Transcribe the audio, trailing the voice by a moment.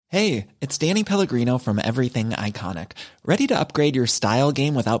Hey, it's Danny Pellegrino from Everything Iconic. Ready to upgrade your style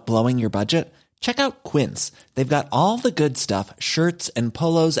game without blowing your budget? Check out Quince. They've got all the good stuff, shirts and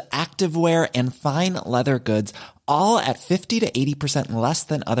polos, activewear, and fine leather goods, all at 50 to 80% less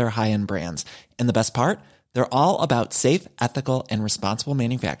than other high-end brands. And the best part? They're all about safe, ethical, and responsible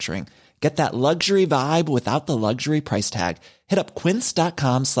manufacturing. Get that luxury vibe without the luxury price tag. Hit up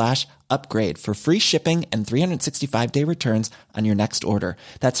quince.com/upgrade for free shipping and 365-day returns on your next order.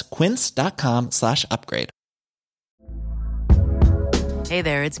 That's quince.com/upgrade. Hey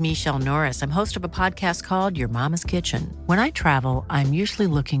there, it's Michelle Norris. I'm host of a podcast called Your Mama's Kitchen. When I travel, I'm usually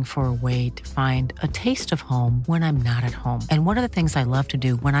looking for a way to find a taste of home when I'm not at home. And one of the things I love to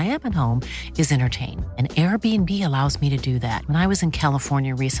do when I am at home is entertain. And Airbnb allows me to do that. When I was in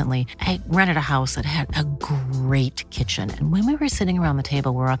California recently, I rented a house that had a great kitchen. And when we were sitting around the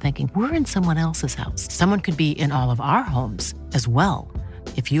table, we're all thinking, we're in someone else's house. Someone could be in all of our homes as well.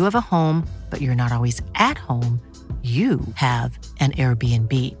 If you have a home, but you're not always at home, you have an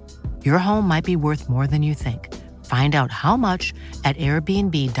Airbnb. Your home might be worth more than you think. Find out how much at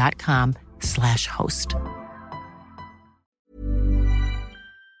airbnb.com/host.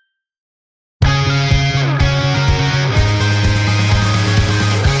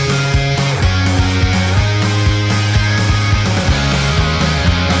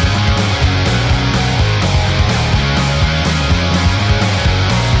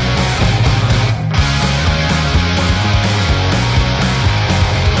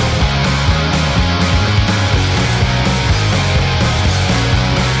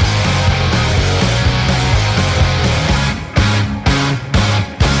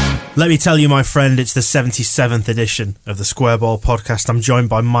 Let me tell you, my friend, it's the 77th edition of the Square Ball podcast. I'm joined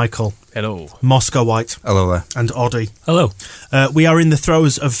by Michael. Hello. Moscow White. Hello there. And Oddie. Hello. We are in the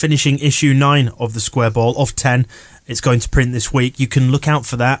throes of finishing issue 9 of the Square Ball of 10. It's going to print this week. You can look out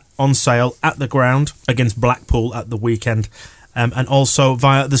for that on sale at the ground against Blackpool at the weekend, and also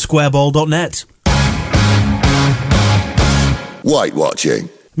via thesquareball.net. White watching.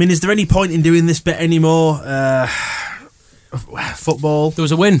 I mean, is there any point in doing this bit anymore? Football. There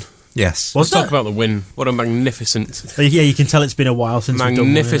was a win. Yes. Let's talk about the win. What a magnificent... Yeah, you can tell it's been a while since we've done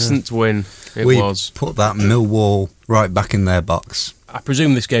one. Magnificent win it we was. Put that Millwall right back in their box. I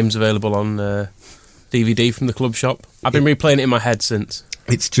presume this game's available on DVD from the club shop. I've been replaying it in my head since.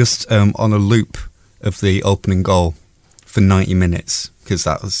 It's just on a loop of the opening goal for 90 minutes, because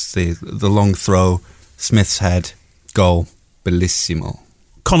that was the long throw, Smith's head, goal, bellissimo.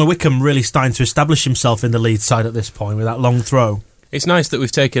 Connor Wickham really starting to establish himself in the lead side at this point with that long throw. It's nice that we've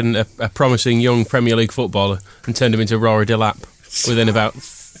taken a promising young Premier League footballer and turned him into Rory Delap within about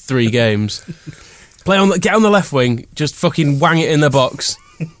 3 games. Get on the left wing, just fucking wang it in the box.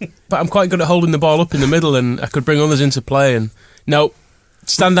 But I'm quite good at holding the ball up in the middle, and I could bring others into play. And no,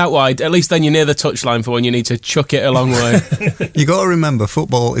 stand out wide. At least then you're near the touchline for when you need to chuck it a long way. You got to remember,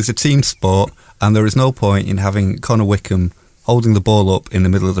 football is a team sport, and there is no point in having Connor Wickham holding the ball up in the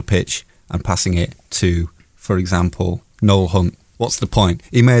middle of the pitch and passing it to, for example, Noel Hunt. What's the point?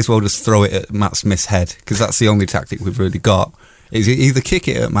 He may as well just throw it at Matt Smith's head, because that's the only tactic we've really got. Is either kick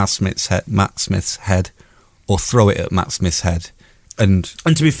it at Matt Smith's head, or throw it at Matt Smith's head. And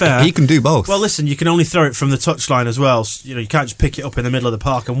to be fair, he can do both. Well, listen, you can only throw it from the touchline as well. You know, you can't just pick it up in the middle of the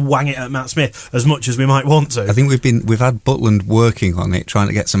park and wang it at Matt Smith as much as we might want to. I think we've had Butland working on it, trying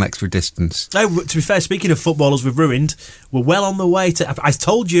to get some extra distance. No, to be fair, speaking of footballers we've ruined, we're well on the way to... I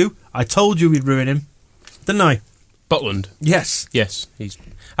told you we'd ruin him, didn't I? Butland? Yes. Yes.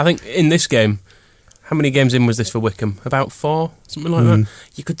 I think in this game, how many games in was this for Wickham? About 4? Something like that?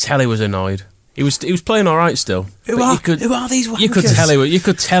 You could tell he was annoyed. He was playing all right still. Who are these wankers? You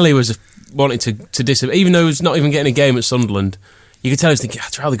could tell he was wanting to disappear, even though he was not even getting a game at Sunderland. You could tell he was thinking,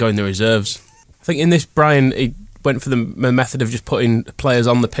 I'd rather go in the reserves. I think in this, Brian, he went for the method of just putting players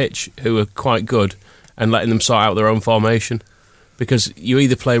on the pitch who are quite good and letting them sort out their own formation, because you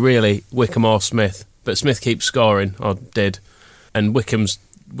either play really Wickham or Smith, but Smith keeps scoring, or did, and Wickham's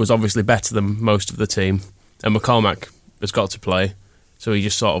was obviously better than most of the team, and McCormack has got to play. So he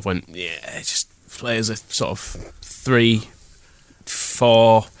just sort of went, just play as a sort of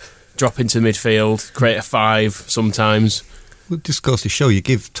 3-4, drop into midfield, create a 5 sometimes. Well, it just goes to show, you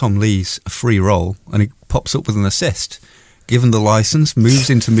give Tom Lees a free role and he pops up with an assist. Given the licence,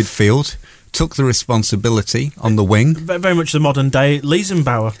 moves into midfield, took the responsibility on the wing. Very much the modern day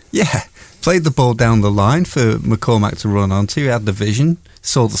Liesenbauer. Yeah, played the ball down the line for McCormack to run onto. He had the vision,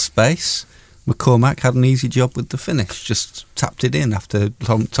 saw the space. McCormack had an easy job with the finish, just tapped it in after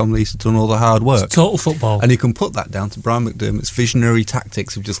Tom Lees had done all the hard work. It's total football. And you can put that down to Brian McDermott's visionary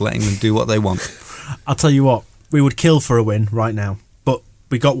tactics of just letting them do what they want. I'll tell you what, we would kill for a win right now, but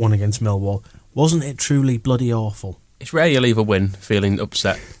we got one against Millwall. Wasn't it truly bloody awful? It's rare you leave a win feeling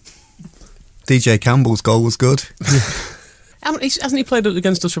upset. DJ Campbell's goal was good. Hasn't he played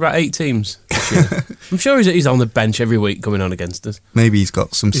against us for about 8 teams this year? I'm sure he's on the bench every week coming on against us. Maybe he's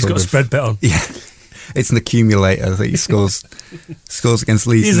got some He's sort got a of spread bet on. Yeah, it's an accumulator that he scores against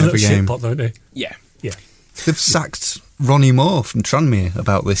Leeds He's in a every little game. shit pot, don't he? Yeah. Yeah. They've sacked Ronnie Moore from Tranmere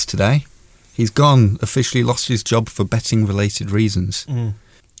about this today. He's gone, officially lost his job for betting-related reasons.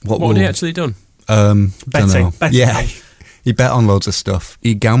 What had he actually done? Betting. Betting. Yeah, he bet on loads of stuff.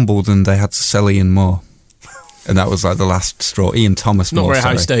 He gambled and they had to sell Ian Moore. And that was like the last straw. Ian Thomas Not Moore, very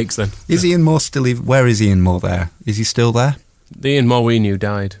high sorry. stakes then. Is Ian Moore still... Where is Ian Moore there? Is he still there? The Ian Moore we knew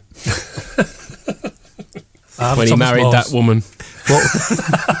died when he Thomas married Moores. that woman.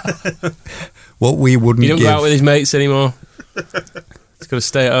 What we wouldn't He don't give... go out with his mates anymore. He's got to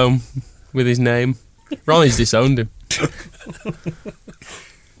stay at home with his name. Ronnie's disowned him.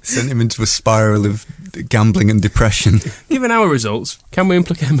 Sent him into a spiral of gambling and depression. Given our results, can we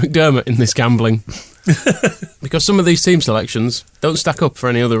implicate McDermott in this gambling? Because some of these team selections don't stack up for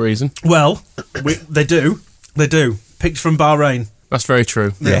any other reason. Well, they do. They do. Picked from Bahrain. That's very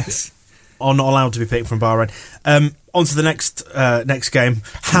true. Yes. Are not allowed to be picked from Bahrain. On to the next game.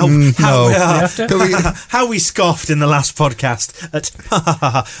 How we scoffed in the last podcast at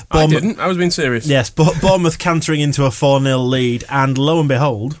I didn't. I was being serious. Yes, Bournemouth cantering into a 4-0 lead, and lo and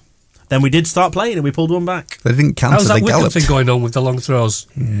behold, then we did start playing and we pulled one back. They didn't cancel, How's they that Wickham galloped. thing going on with the long throws?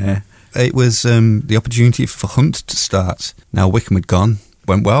 Yeah. It was the opportunity for Hunt to start. Now Wickham had gone.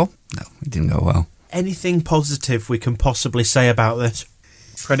 Went well? No, it didn't go well. Anything positive we can possibly say about this?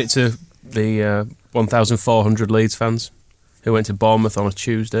 Credit to the 1,400 Leeds fans who went to Bournemouth on a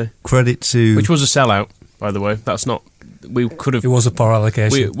Tuesday, Credit to... which was a sellout, by the way. That's not. We could have. It was a poor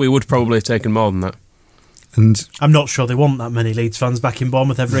allocation. We would probably have taken more than that. And I'm not sure they want that many Leeds fans back in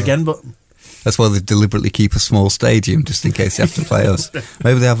Bournemouth ever again, but that's why they deliberately keep a small stadium, just in case they have to play us.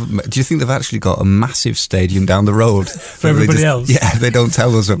 Maybe they have... Do you think they've actually got a massive stadium down the road? For everybody else? Yeah, they don't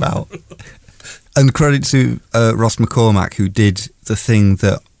tell us about. And credit to Ross McCormack, who did the thing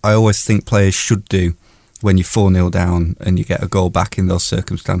that I always think players should do when you're 4-0 down and you get a goal back in those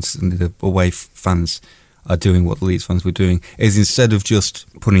circumstances, and the away fans are doing what the Leeds fans were doing, is instead of just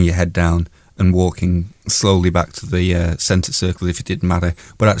putting your head down and walking slowly back to the centre circle if it didn't matter,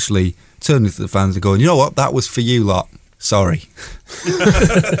 but actually turning to the fans and going, you know what, that was for you lot. Sorry. Do you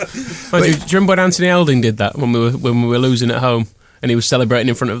remember when Anthony Elding did that when we were losing at home and he was celebrating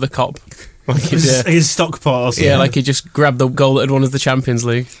in front of the cop? Like his Stockport. Yeah, like he just grabbed the goal that had won us the Champions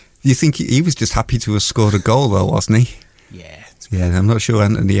League. You think he was just happy to have scored a goal, though, wasn't he? Yeah. Yeah, I'm not sure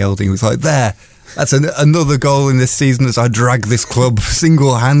Anthony Elding was like, there, that's another goal in this season as I drag this club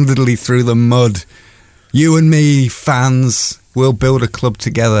single-handedly through the mud. You and me, fans, we'll build a club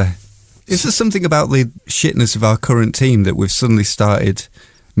together. Is there something about the shitness of our current team that we've suddenly started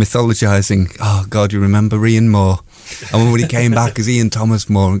mythologising? Oh, God, you remember Ian Moore? And when he came back as Ian Thomas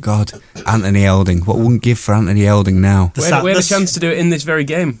Moore, and God, Anthony Elding. What wouldn't give for Anthony Elding now? We had a chance to do it in this very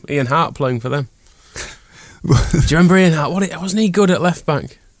game. Ian Hart playing for them. Do you remember Ian Hart? Wasn't he good at left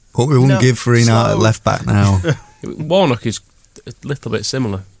back? What we wouldn't give for Ian Hart at left back now. Warnock is a little bit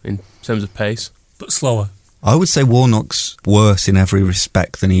similar in terms of pace. But slower. I would say Warnock's worse in every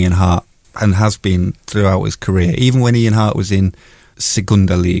respect than Ian Hart, and has been throughout his career. Even when Ian Hart was in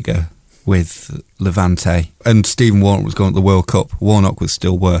Segunda Liga with Levante and Stephen Warnock was going to the World Cup, Warnock was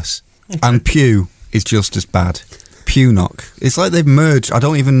still worse. Okay. And Pugh is just as bad. Pugh-Knock. It's like they've merged. I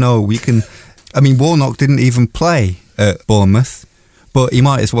don't even know. Warnock didn't even play at Bournemouth, but he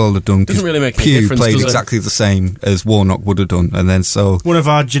might as well have done. Doesn't really make any Pugh difference, played does it? exactly the same as Warnock would have done, and then so... One of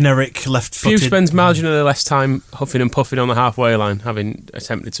our generic left-footed... Pugh spends marginally less time huffing and puffing on the halfway line, having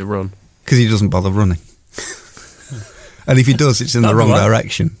attempted to run. Because he doesn't bother running. And if he does, it's in the wrong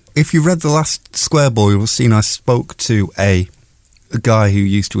direction. If you read the last Square Ball, you'll have seen I spoke to a guy who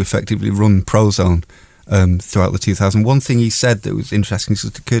used to effectively run Prozone throughout the 2000s. One thing he said that was interesting,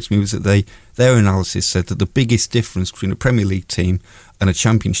 that occurred to me, was that their analysis said that the biggest difference between a Premier League team and a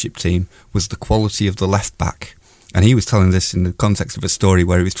Championship team was the quality of the left back. And he was telling this in the context of a story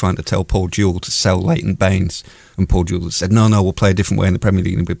where he was trying to tell Paul Jewell to sell Leighton Baines. And Paul Jewell said, no, we'll play a different way in the Premier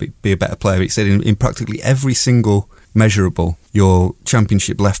League and we'll be a better player. He said in practically every single measurable, your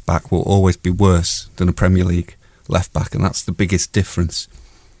Championship left back will always be worse than a Premier League left back, and that's the biggest difference.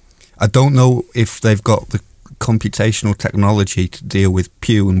 I don't know if they've got the computational technology to deal with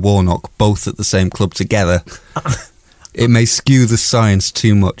Pugh and Warnock both at the same club together. It may skew the science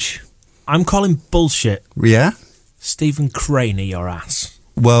too much. I'm calling bullshit. Yeah? Stephen Craney, your ass.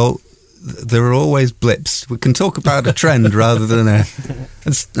 Well, there are always blips. We can talk about a trend rather than a...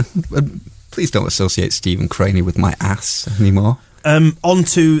 Please don't associate Stephen Craney with my ass anymore. On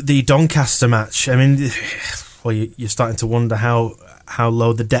to the Doncaster match. I mean, well, you're starting to wonder how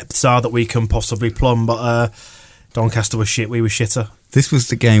low the depths are that we can possibly plumb, but Doncaster was shit, we were shitter. This was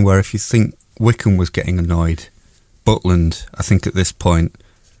the game where if you think Wickham was getting annoyed, Butland, I think at this point,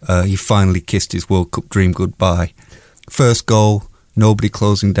 he finally kissed his World Cup dream goodbye. First goal, nobody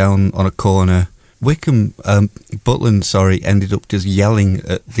closing down on a corner. Wickham, Butland, ended up just yelling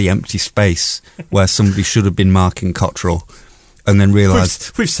at the empty space where somebody should have been marking Cottrell, and then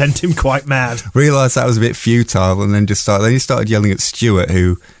realised... We've sent him quite mad. Realised that was a bit futile, and then he started yelling at Stewart,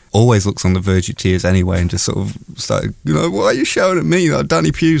 who always looks on the verge of tears anyway, and just sort of started, why are you shouting at me?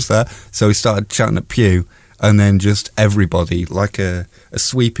 Danny Pugh's there. So he started shouting at Pugh, and then just everybody, like a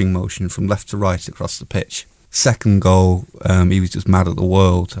sweeping motion from left to right across the pitch. Second goal, he was just mad at the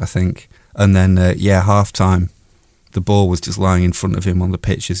world, I think. And then, half-time, the ball was just lying in front of him on the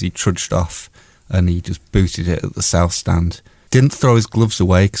pitch as he trudged off, and he just booted it at the south stand. Didn't throw his gloves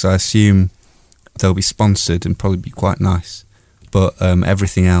away, because I assume they'll be sponsored and probably be quite nice. But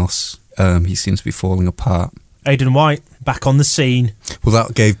everything else, he seems to be falling apart. Aidan White, back on the scene. Well,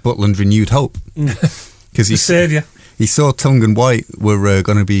 that gave Butland renewed hope. Because he saw Tongue and White were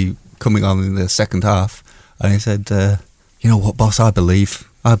going to be coming on in the second half, and he said, you know what, boss, I believe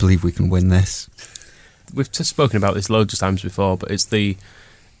we can win this. We've just spoken about this loads of times before, but it's the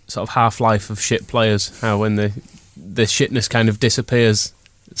sort of half-life of shit players, how when the shitness kind of disappears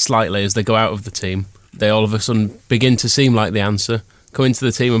slightly as they go out of the team, they all of a sudden begin to seem like the answer, come into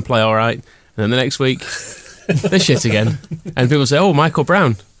the team and play all right, and then the next week they're shit again. And people say, oh, Michael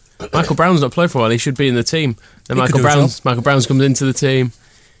Brown's not played for a while, he should be in the team. Then Michael Brown's comes into the team.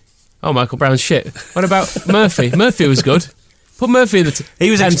 Oh, Michael Brown's shit. What about Murphy? Murphy was good. Put Murphy in the team.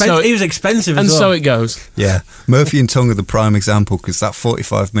 He was expensive as well. And so it goes. Yeah, Murphy and Tongue are the prime example, because that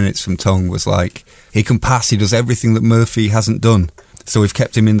 45 minutes from Tongue was like, he can pass, he does everything that Murphy hasn't done. So we've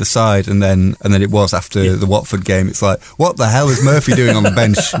kept him in the side, and then it was after the Watford game. It's like, what the hell is Murphy doing on the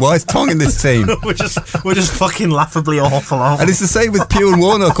bench? Why is Tongue in this team? we're just fucking laughably awful. And it's the same with Pugh and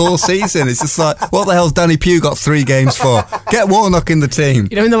Warnock all season. It's just like, what the hell's Danny Pugh got 3 games for? Get Warnock in the team.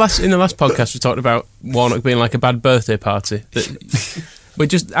 In the last podcast we talked about Warnock being like a bad birthday party.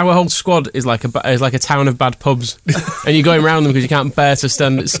 Our whole squad is like a town of bad pubs, and you're going around them because you can't bear to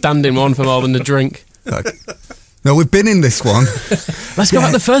stand in one for more than a drink. No, we've been in this one. Let's go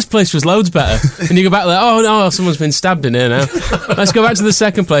back. The first place was loads better. And you go back there, oh no, someone's been stabbed in here now. Let's go back to the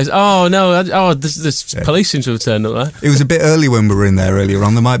second place. Oh no, this police seem to have turned up there. It was a bit early when we were in there earlier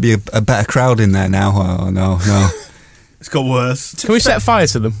on. There might be a better crowd in there now. Oh no. It's got worse. Can we set fire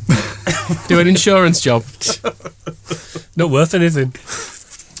to them? Do an insurance job. Not worth anything.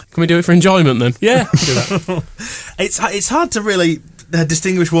 Can we do it for enjoyment then? Yeah, do that. It's hard to really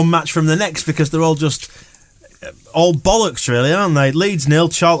distinguish one match from the next, because they're all just all bollocks, really, aren't they? Leeds 0,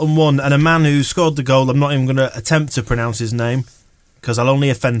 Charlton 1, and a man who scored the goal, I'm not even going to attempt to pronounce his name, because I'll only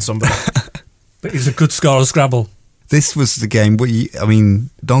offend somebody. But he's a good scorer, Scrabble. This was the game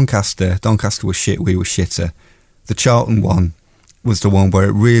Doncaster was shit, we were shitter. The Charlton one was the one where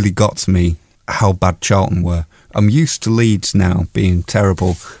it really got to me how bad Charlton were. I'm used to Leeds now being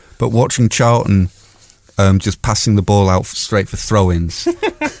terrible, but watching Charlton just passing the ball out straight for throw-ins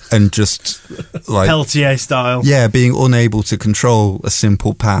and just like Peltier style. Yeah, being unable to control a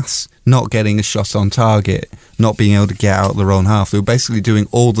simple pass, not getting a shot on target, not being able to get out of their own half. They were basically doing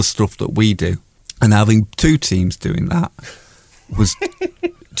all the stuff that we do, and having 2 teams doing that was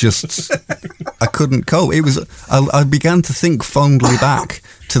just, I couldn't cope. It was. I began to think fondly back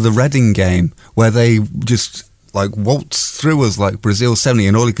to the Reading game where they just like waltzed through us like Brazil 70,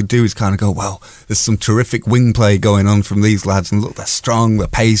 and all he could do is kind of go, well, there's some terrific wing play going on from these lads, and look, they're strong, they're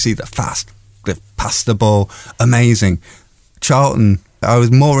pacey, they're fast, they've passed the ball, amazing. Charlton, I was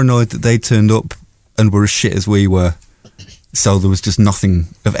more annoyed that they turned up and were as shit as we were, so there was just nothing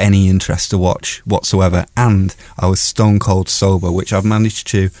of any interest to watch whatsoever, and I was stone cold sober, which I've managed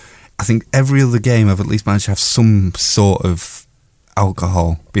to, I think every other game I've at least managed to have some sort of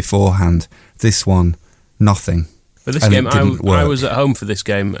alcohol beforehand. This one, nothing. But this game, I was at home for this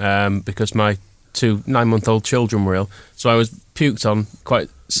game because my 2 9-month-old children were ill, so I was puked on quite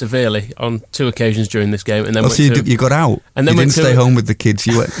severely on 2 occasions during this game, and then you got out. And then you didn't stay home with the kids.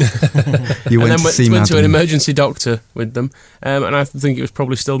 You went. went to an emergency doctor with them, and I think it was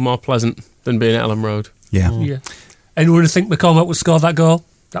probably still more pleasant than being at Ellen Road. Yeah. Yeah. Anyone think McCormack would score that goal?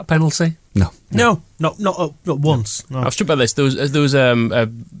 That penalty? No, not once. No. I was struck by this. There was a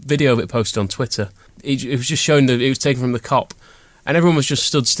video of it posted on Twitter. It was just showing that it was taken from the cop, and everyone was just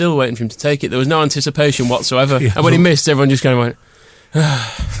stood still waiting for him to take it. There was no anticipation whatsoever. Yeah. And when he missed, everyone just kind of went,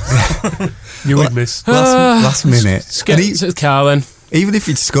 You would miss. Last minute. "Let's get And he- to the car then." even if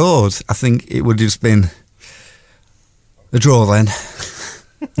he'd scored, I think it would have just been a draw then.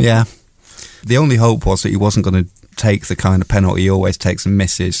 Yeah. The only hope was that he wasn't going to take the kind of penalty he always takes and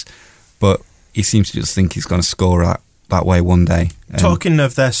misses, but he seems to just think he's going to score that way one day. Talking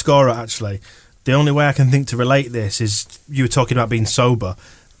of their scorer, actually, the only way I can think to relate this is you were talking about being sober.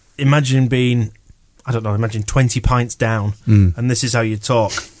 Imagine being, I don't know, imagine 20 pints down, and this is how you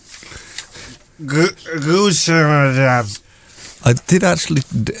talk. I did actually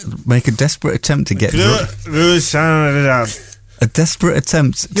make a desperate attempt to get drunk. A desperate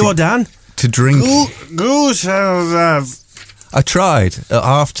attempt You are Dan? to drink. I tried at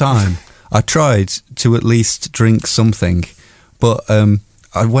half time. I tried to at least drink something, but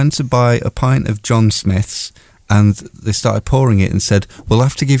I went to buy a pint of John Smith's, and they started pouring it and said, "We'll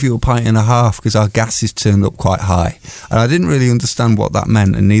have to give you a pint and a half because our gas is turned up quite high." And I didn't really understand what that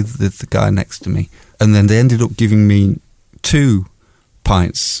meant, and neither did the guy next to me. And then they ended up giving me 2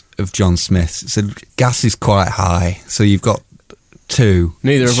 pints of John Smith's. It said gas is quite high, so you've got 2.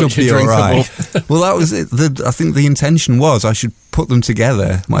 Neither of Should which are be all drinkable. right. Well, that was it. I think the intention was I should put them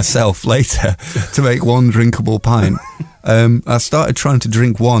together myself later to make one drinkable pint. I started trying to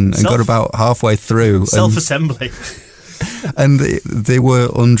drink one and got about halfway through. Self-assembly. And they were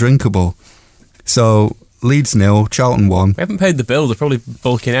undrinkable. So Leeds 0, Charlton 1. We haven't paid the bill. They're probably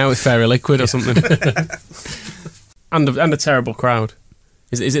bulking out with Fairy Liquid or something. and a terrible crowd.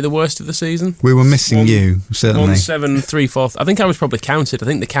 Is it the worst of the season? We were missing you, certainly. 1734. I think I was probably counted. I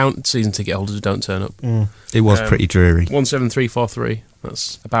think the count season ticket holders don't turn up. It was pretty dreary. 17343.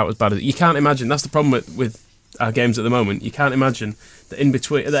 That's about as bad as you can't imagine. That's the problem with our games at the moment. You can't imagine that in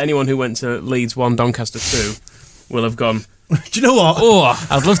between that anyone who went to Leeds 1, Doncaster 2 will have gone, Do you know what? "Oh,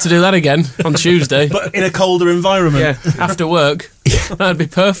 I'd love to do that again on Tuesday." But in a colder environment. Yeah, after work, that'd be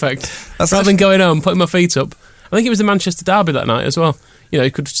perfect. That's Rather than going home, putting my feet up. I think it was the Manchester derby that night as well. You know,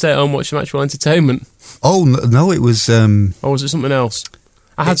 you could stay at home, watch some actual entertainment. Oh, no, it was... Or was it something else?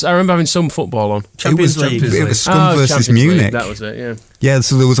 I remember having some football on. Champions League. It was Scum versus Champions Munich. League, that was it, yeah. Yeah,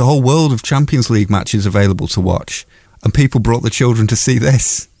 so there was a whole world of Champions League matches available to watch, and people brought the children to see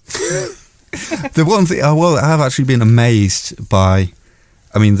this. The one thing, I have actually been amazed by,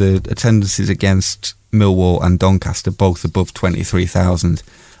 I mean, the attendances against Millwall and Doncaster, both above 23,000,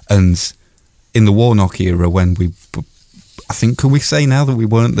 and in the Warnock era when I think, can we say now that we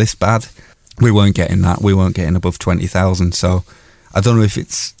weren't this bad? We weren't getting that. We weren't getting above 20,000, so I don't know if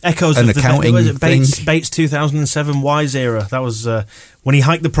it's Echoes an of accounting the thing. Bates 2007 Wise era. That was when he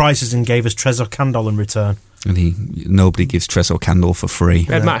hiked the prices and gave us Trezor Candle in return. And nobody gives Trezor Candle for free.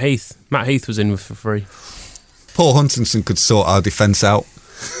 We had Matt Heath. Matt Heath was in for free. Paul Huntington could sort our defence out.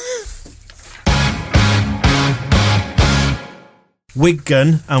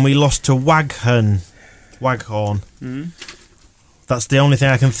 Wigan, and we lost to Waghorn. That's the only thing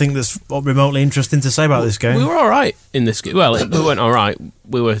I can think that's remotely interesting to say about this game. We were all right in this game. Well, we weren't all right.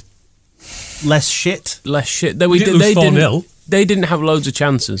 We were less shit. less shit. We didn't lose 4-0. They didn't have loads of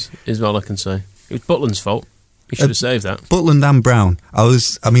chances, is all I can say. It was Butland's fault. He should have saved that. Butland and Brown.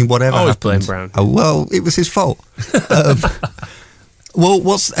 Whatever Always happened. blame Brown. Well, it was his fault.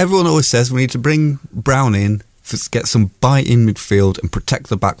 What's everyone always says, we need to bring Brown in to get some bite in midfield and protect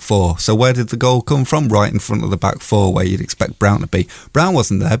the back four. So where did the goal come from? Right in front of the back four, where you'd expect Brown to be. Brown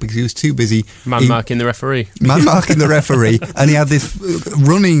wasn't there because he was too busy Man-marking the referee. Man-marking the referee, and he had this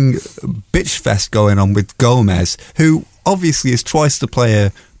running bitch fest going on with Gomez, who obviously is twice the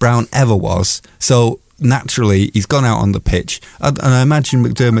player Brown ever was. So naturally, he's gone out on the pitch, and I imagine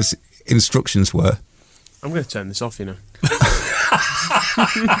McDermott's instructions were, I'm going to turn this off, you know.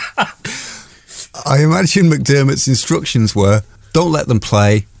 I imagine McDermott's instructions were, don't let them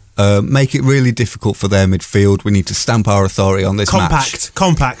play, make it really difficult for their midfield, we need to stamp our authority on this match.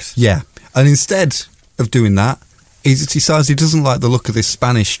 Compact. Yeah, and instead of doing that, he decides he doesn't like the look of this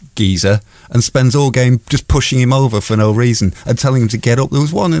Spanish geezer and spends all game just pushing him over for no reason and telling him to get up. There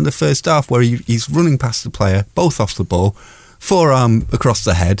was one in the first half where he's running past the player, both off the ball, forearm across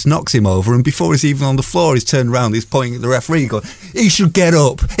the head, knocks him over, and before he's even on the floor, he's turned around, he's pointing at the referee going, he should get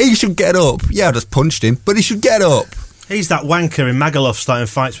up, he should get up. Yeah, I just punched him, but he should get up. He's that wanker in Magaluf starting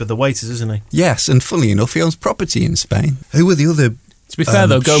fights with the waiters, isn't he? Yes, and funnily enough, he owns property in Spain. Who were the other... To be fair,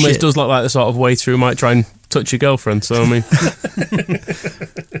 though, Gomez shit. does look like the sort of waiter who might try and touch your girlfriend, so I mean...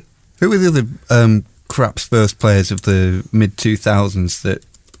 Who were the other crap Spurs players of the mid-2000s that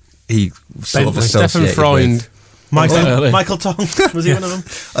he sort of associated Stefan Freund. with? Michael Tong, was he one of them?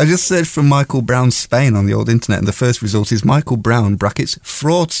 I just searched for Michael Brown Spain on the old internet, and the first result is Michael Brown brackets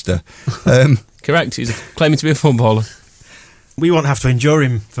fraudster. Correct. He's claiming to be a footballer. We won't have to endure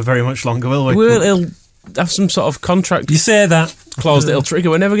him for very much longer, will we? He'll have some sort of contract You say that. clause that he'll trigger.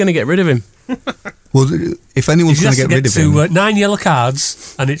 We're never going to get rid of him. Well, if anyone's You going just to get rid of to him, 9 yellow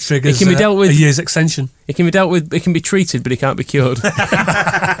cards and it triggers It can be dealt with- a year's extension. It can be dealt with. It can be treated, but it can't be cured.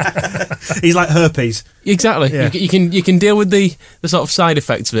 He's like herpes. Exactly. Yeah. You can deal with the sort of side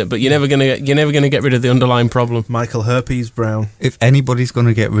effects of it, but you're never gonna get rid of the underlying problem. Michael Herpes Brown. if anybody's going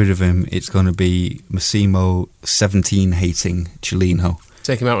to get rid of him, it's going to be Massimo 17 hating Chilino.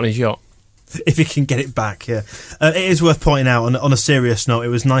 Take him out on his yacht. If he can get it back, yeah. It is worth pointing out, on a serious note, it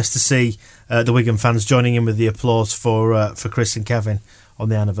was nice to see the Wigan fans joining in with the applause for Chris and Kevin on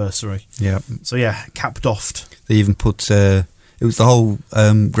the anniversary. Yeah, So yeah, cap doffed. they even put it was the whole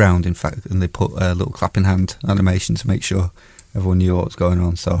ground, in fact, and they put a little clapping hand animation to make sure everyone knew what was going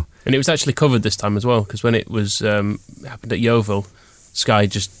on. So And it was actually covered this time as well, because when it was happened at Yeovil, Sky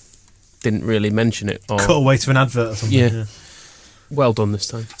just didn't really mention it. Or, Cut away to an advert or something. Yeah. Well done this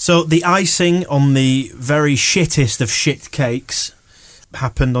time. So the icing on the very shittest of shit cakes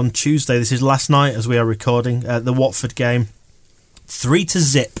happened on Tuesday. This is last night as we are recording. The Watford game.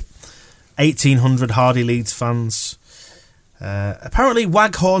 3-0. 1,800 Hardy Leeds fans. Apparently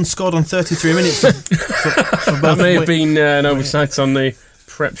Waghorn scored on 33 minutes. for That both may have been an oversight on the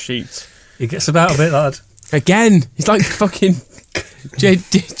prep sheet. He gets about a bit, lad. Again, he's like fucking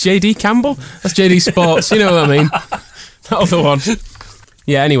JD Campbell. That's JD Sports. You know what I mean? That other one.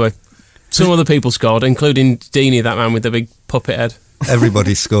 Yeah. Anyway, some other people scored, including Deeney, that man with the big puppet head.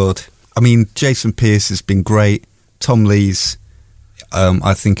 everybody scored. I mean, Jason Pearce has been great. Tom Lees,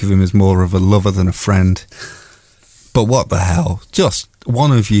 I think of him as more of a lover than a friend. But what the hell? Just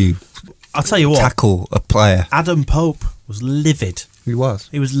one of you I'll tell you what, tackle a player. Adam Pope was livid. He was.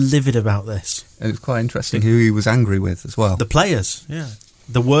 He was livid about this. And it was quite interesting who he was angry with as well. The players, yeah.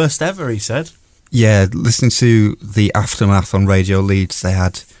 The worst ever, he said. Yeah, listening to the aftermath on Radio Leeds, they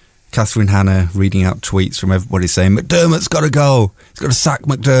had Catherine Hanna reading out tweets from everybody saying, McDermott's got to go. He's got to sack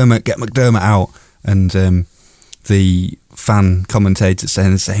McDermott, get McDermott out. And the fan commentator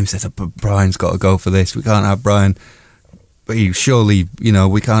saying the same, said, Brian's got to go for this. We can't have Brian. But surely,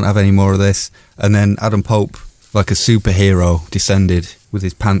 we can't have any more of this. And then Adam Pope, like a superhero, descended with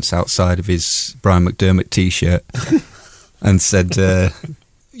his pants outside of his Brian McDermott T-shirt and said,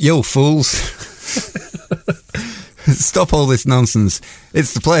 yo, fools. Stop all this nonsense.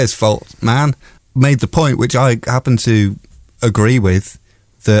 It's the players' fault, man. Made the point, which I happen to agree with,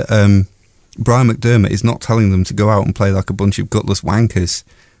 that Brian McDermott is not telling them to go out and play like a bunch of gutless wankers,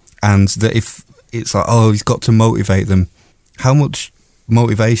 and that if it's like, he's got to motivate them, how much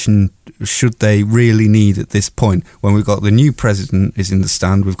motivation should they really need at this point when we've got the new president is in the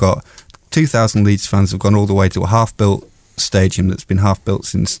stand, we've got 2,000 Leeds fans have gone all the way to a half-built stadium that's been half-built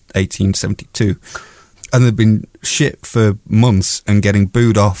since 1872, and they've been shit for months and getting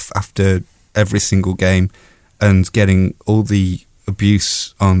booed off after every single game and getting all the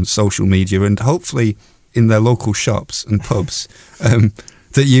abuse on social media and hopefully in their local shops and pubs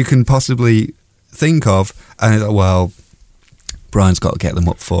that you can possibly think of. And well, Brian's got to get them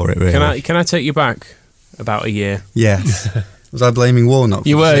up for it, really. Can I take you back about a year? Yes. Was I blaming Warnock?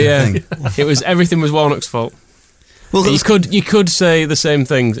 You for were, the yeah. same thing? It was everything was Warnock's fault. Well, You could say the same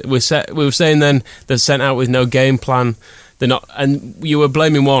thing. We were saying then they're sent out with no game plan. They're not, and you were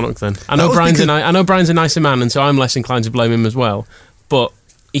blaming Warnock then. I know Brian's a nicer man, and so I'm less inclined to blame him as well. But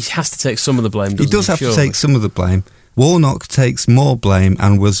he has to take some of the blame. He does have to take some of the blame. Warnock takes more blame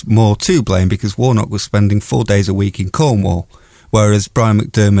and was more to blame because Warnock was spending 4 days a week in Cornwall, whereas Brian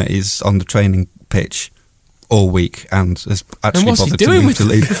McDermott is on the training pitch all week and has actually what's he bothered to doing move to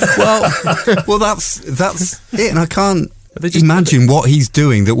with Leeds. well, that's it, and I can't imagine what he's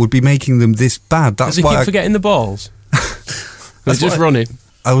doing that would be making them this bad. That's Does he why keep forgetting the balls? They're just running.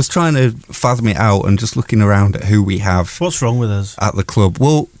 I was trying to fathom it out and just looking around at who we have. What's wrong with us? At the club?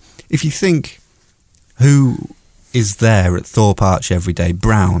 Well, if you think who is there at Thorpe Arch every day,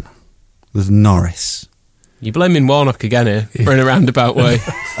 Brown, there's Norris. You're blaming Warnock again here, in a roundabout way.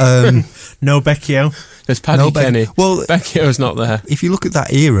 No Becchio. There's Paddy Kenny. Well, Becchio's not there. If you look at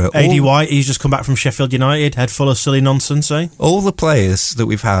that era... AD White, he's just come back from Sheffield United, head full of silly nonsense, eh? All the players that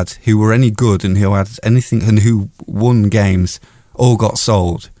we've had who were any good and who had anything and who won games all got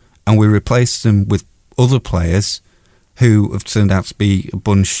sold, and we replaced them with other players who have turned out to be a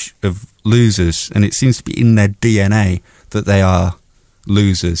bunch of losers, and it seems to be in their DNA that they are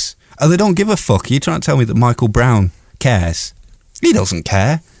losers. And they don't give a fuck. You're trying to tell me that Michael Brown cares? He doesn't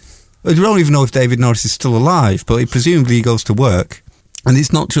care. I don't even know if David Norris is still alive, but presumably he goes to work. And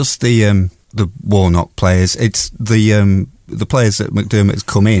it's not just the Warnock players; it's the players that McDermott has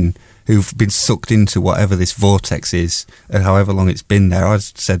come in who've been sucked into whatever this vortex is, and however long it's been there. I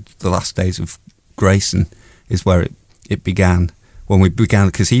said the last days of Grayson is where it began. When we began,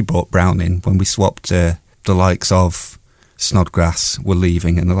 because he brought Brown in, when we swapped the likes of Snodgrass were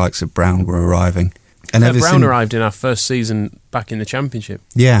leaving and the likes of Brown were arriving. And Brown arrived in our first season back in the Championship.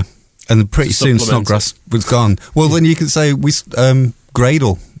 Yeah, and pretty soon Snodgrass was gone. Well, then you can say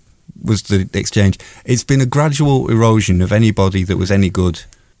Gradle was the exchange. It's been a gradual erosion of anybody that was any good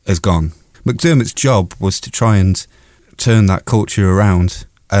has gone. McDermott's job was to try and turn that culture around,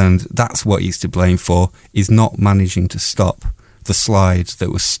 and that's what he's to blame for, is not managing to stop the slide that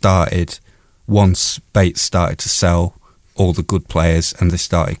was started once Bates started to sell all the good players and they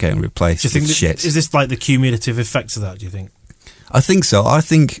started getting replaced with shit. Is this like the cumulative effects of that, do you think? I think so. I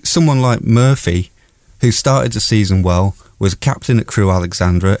think someone like Murphy, who started the season well, was captain at Crewe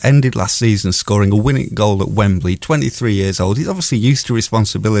Alexandra, ended last season scoring a winning goal at Wembley, 23 years old. He's obviously used to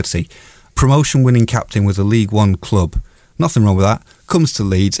responsibility. Promotion-winning captain with a League One club. Nothing wrong with that. Comes to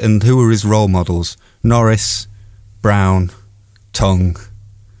Leeds, and who are his role models? Norris, Brown, Tongue,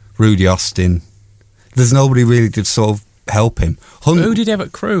 Rudy Austin. There's nobody really to sort of help him. Who did he have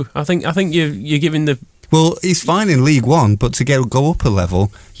at Crewe? I think you're giving the... Well, he's fine in League One, but to go up a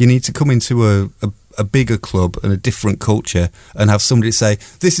level, you need to come into a bigger club and a different culture and have somebody say,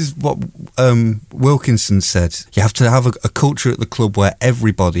 this is what Wilkinson said. You have to have a culture at the club where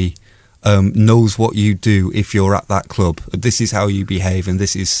everybody knows what you do if you're at that club. This is how you behave and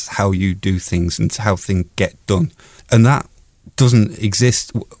this is how you do things and how things get done. And that doesn't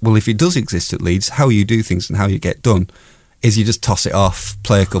exist. Well, if it does exist at Leeds, how you do things and how you get done is you just toss it off,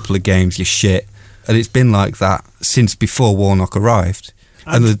 play a couple of games, you shit. And it's been like that since before Warnock arrived.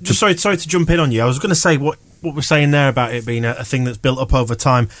 And sorry to jump in on you. I was going to say what we're saying there about it being a thing that's built up over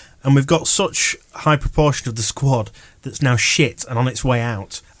time, and we've got such high proportion of the squad that's now shit and on its way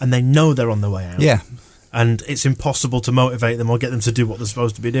out, and they know they're on the way out. Yeah. And it's impossible to motivate them or get them to do what they're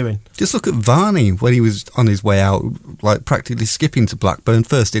supposed to be doing. Just look at Varney when he was on his way out, like practically skipping to Blackburn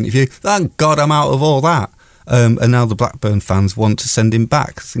first interview. Thank God I'm out of all that. And now the Blackburn fans want to send him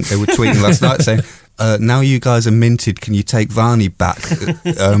back. I think they were tweeting last night saying, now you guys are minted, can you take Varney back?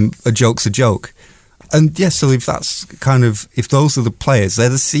 A joke's a joke. And yes, so if those are the players, they're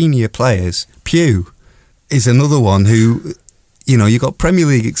the senior players. Pugh is another one who, you got Premier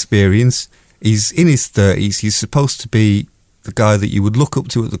League experience. He's in his 30s. He's supposed to be the guy that you would look up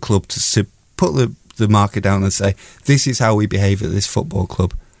to at the club to put the marker down and say, this is how we behave at this football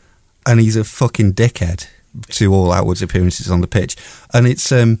club. And he's a fucking dickhead to all outwards appearances on the pitch. And it's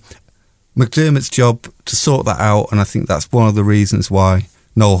McDermott's job to sort that out, and I think that's one of the reasons why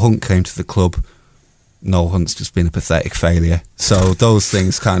Noel Hunt came to the club. Noel Hunt's just been a pathetic failure. So those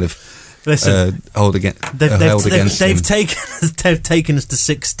things kind of held against they've taken us to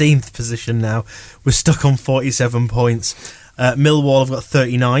 16th position now. We're stuck on 47 points. Millwall have got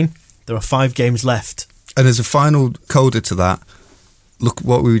 39. There are 5 games left. And as a final coda to that, look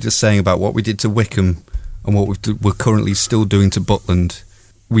what we were just saying about what we did to Wickham and what we're currently still doing to Butland.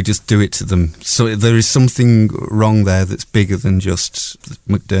 We just do it to them. So there is something wrong there that's bigger than just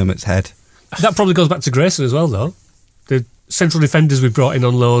McDermott's head. That probably goes back to Grayson as well, though. The central defenders we brought in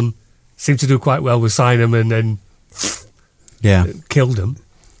on loan seemed to do quite well with Synham and then killed them.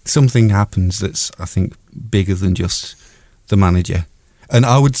 Something happens that's, I think, bigger than just the manager. And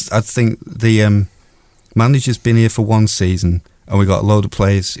I'd think the manager's been here for 1 season, and we got a load of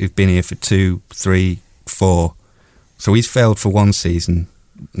players who've been here for 2, 3, 4. So he's failed for 1 season,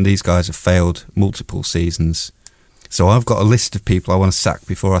 and these guys have failed multiple seasons. So I've got a list of people I want to sack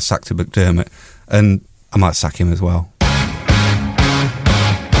before I sack to McDermott, and I might sack him as well.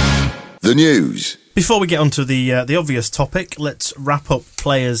 The news. Before we get on to the obvious topic, let's wrap up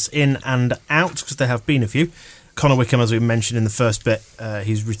players in and out, because there have been a few. Connor Wickham, as we mentioned in the first bit,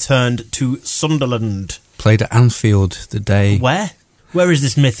 he's returned to Sunderland. Played at Anfield the day... Where? Where is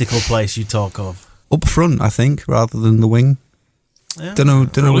this mythical place you talk of? Up front, I think, rather than the wing. Yeah. Don't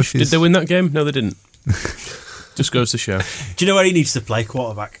know if Did they win that game? No, they didn't. Just goes to show. Do you know where he needs to play?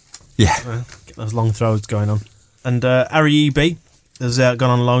 Quarterback. Yeah. Get those long throws going on. And Ariebe has gone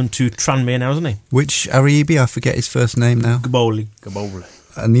on loan to Tranmere now, hasn't he? Which Ariebe? I forget his first name now. Gaboli.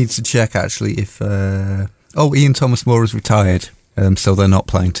 I need to check, actually, if... Ian Thomas-Moore is retired, so they're not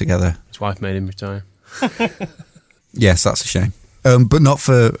playing together. His wife made him retire. Yes, that's a shame. But not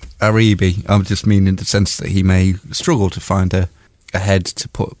for Ariebe. I just mean in the sense that he may struggle to find a head to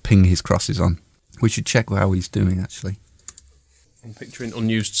ping his crosses on. We should check how he's doing, actually. I'm picturing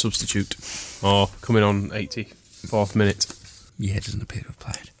unused substitute or coming on 84th minute. Yeah, it doesn't appear to have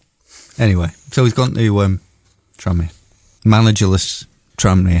played. Anyway, so he's gone to Tranmere. Managerless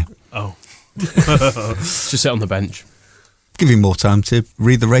Tranmere. Oh. Just sit on the bench. Give him more time to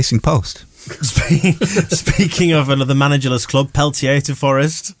read the Racing Post. Speaking of another managerless club, Peltier to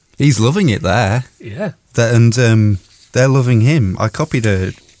Forest. He's loving it there. Yeah. And they're loving him. I copied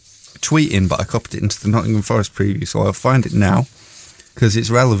a tweet in, but I copied it into the Nottingham Forest preview, so I'll find it now because it's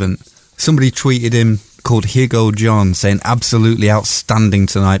relevant. Somebody tweeted him called Higo John saying, absolutely outstanding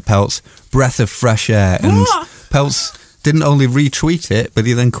tonight, Peltz. Breath of fresh air. And Peltz didn't only retweet it, but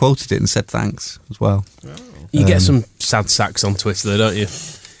he then quoted it and said thanks as well. You get some sad sacks on Twitter, though, don't you?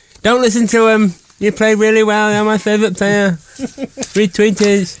 Don't listen to him. You play really well. You're my favourite player.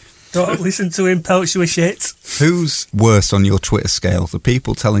 Retweeted. Don't listen to him, Peltz, you a shit. Who's worse on your Twitter scale? The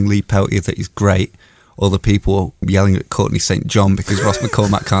people telling Lee Peltier that he's great, or the people yelling at Courtney St. John because Ross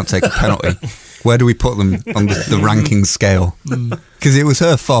McCormack can't take a penalty? Where do we put them on the ranking scale? Because it was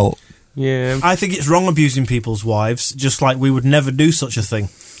her fault. Yeah. I think it's wrong abusing people's wives, just like we would never do such a thing.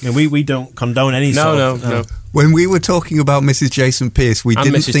 You know, we don't condone any sort of... No. When we were talking about Mrs. Jason Pierce, we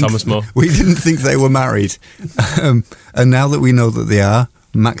didn't think they were married. And now that we know that they are,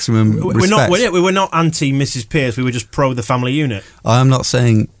 maximum respect. We were not anti Mrs. Pierce, we were just pro the family unit. I'm not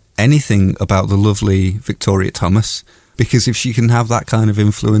saying anything about the lovely Victoria Thomas, because if she can have that kind of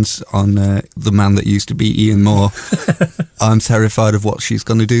influence on the man that used to be Ian Moore, I'm terrified of what she's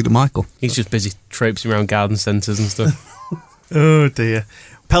going to do to Michael. He's just busy traipsing around garden centres and stuff. Oh dear.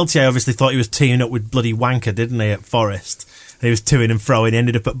 Peltier obviously thought he was teeing up with bloody Wanker, didn't he, at Forest? And he was toing and froing. He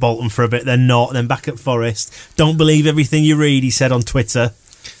ended up at Bolton for a bit, then not, then back at Forest. Don't believe everything you read, he said on Twitter.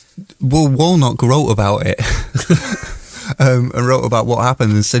 Well, Warnock wrote about it and wrote about what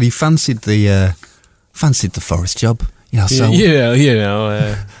happened and said he fancied the Forest job. You know, so I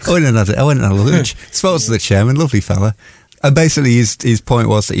went and had a lunch. Spoke to the chairman, lovely fella, and basically his point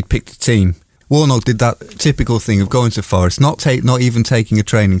was that he'd picked a team. Warnock did that typical thing of going to Forest, not even taking a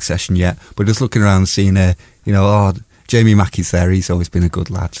training session yet, but just looking around and seeing, Jamie Mackey's there. He's always been a good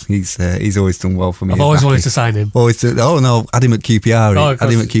lad. He's always done well for me. I've always wanted to sign him. Had him at QPR. Had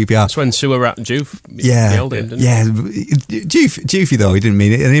him at QPR. That's when Sewer Rat and Juve yelled him, didn't Jufy though, he didn't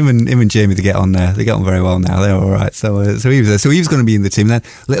mean it. And him and Jamie, they get on there. They get on very well now. They're all right. So he was there. So he was going to be in the team. Then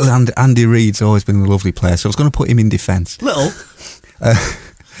little Andy Reid's always been a lovely player, so I was going to put him in defence. Little.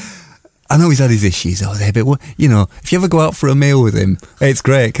 I know he's had his issues over there, but if you ever go out for a meal with him, it's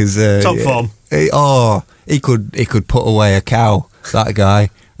great because top form. He could put away a cow. That guy.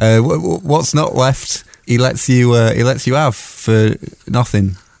 What's not left, he lets you have for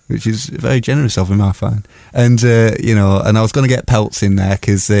nothing, which is very generous of him, I find. And and I was going to get Peltz in there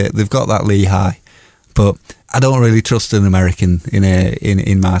because they've got that Lehigh, but I don't really trust an American in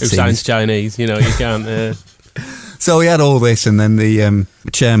my team. Who sounds Chinese? You can't. So he had all this, and then the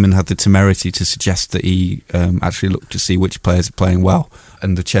chairman had the temerity to suggest that he actually looked to see which players are playing well,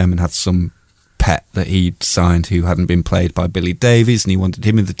 and the chairman had some pet that he'd signed who hadn't been played by Billy Davies, and he wanted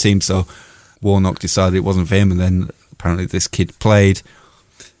him in the team, so Warnock decided it wasn't for him, and then apparently this kid played.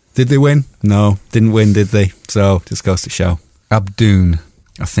 Did they win? No, didn't win, did they? So, just goes to show. Abdoun,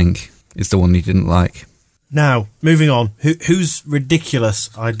 I think, is the one he didn't like. Now, moving on, whose ridiculous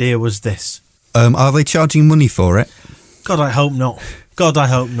idea was this? Are they charging money for it? God, I hope not.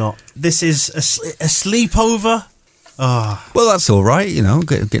 This is a sleepover. Oh. Well, that's all right,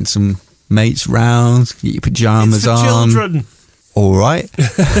 getting some mates round, get your pyjamas it's for on. Children. All right.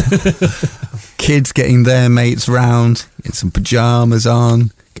 Kids getting their mates round, get some pyjamas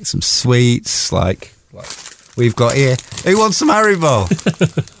on, get some sweets like we've got here. Who wants some Haribo?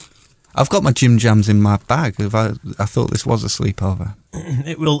 I've got my Jim Jams in my bag. I thought this was a sleepover.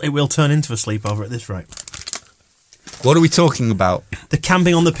 It will turn into a sleepover at this rate. What are we talking about? The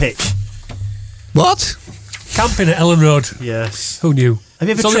camping on the pitch. What? Camping at Ellen Road. Yes. Who knew? Have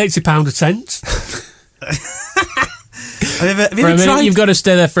you ever it's only £80 a tent. have you ever tried? You've got to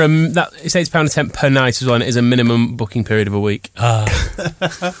stay there for it's £80 a tent per night as well, and it is a minimum booking period of a week.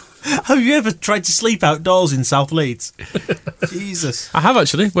 Have you ever tried to sleep outdoors in South Leeds? Jesus. I have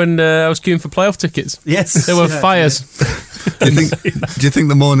actually, when I was queuing for playoff tickets. Yes. There were fires. Do you think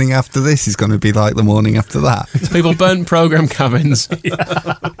the morning after this is going to be like the morning after that? People burnt programme cabins.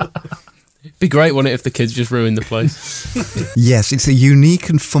 It'd be great, wouldn't it, if the kids just ruined the place? Yes, it's a unique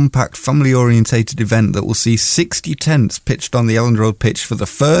and fun-packed, family-orientated event that will see 60 tents pitched on the Ellen Road pitch for the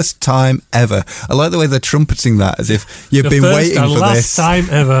first time ever. I like the way they're trumpeting that, as if you've been waiting for this. The first time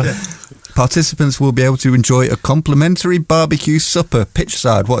ever. Participants will be able to enjoy a complimentary barbecue supper, pitch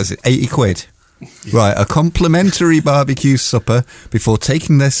side, what is it, 80 quid? Right, a complimentary barbecue supper before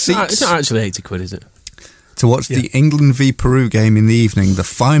taking their seats. It's not actually 80 quid, is it? To watch the England v Peru game in the evening, the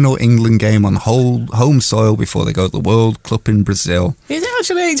final England game on home soil before they go to the World Cup in Brazil. Is it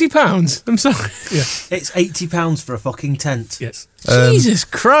actually £80? I'm sorry. Yeah. It's £80 for a fucking tent. Yes. Jesus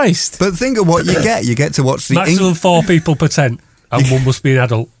Christ. But think of what you get. You get to watch the maximum 4 people per tent, and one must be an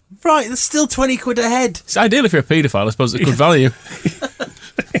adult. Right, that's still 20 quid a head. It's ideal if you're a paedophile, I suppose it's good value.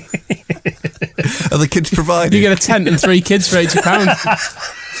 Are the kids provided? You get a tent and 3 kids for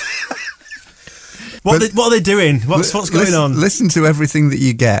 £80. What are they doing? What's going on? Listen to everything that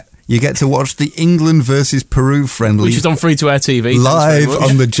you get. You get to watch the England versus Peru friendly, which is on free-to-air TV. Live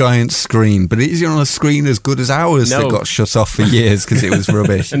on the giant screen. But it is on a screen as good as ours that got shut off for years because it was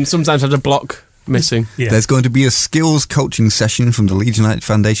rubbish. And sometimes had a block missing. Yeah. There's going to be a skills coaching session from the Leeds United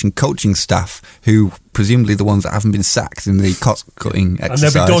Foundation coaching staff, who presumably the ones that haven't been sacked in the cutting exercise.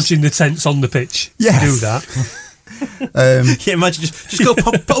 And they'll be dodging the tents on the pitch. Yes. Do that. Yeah, imagine just go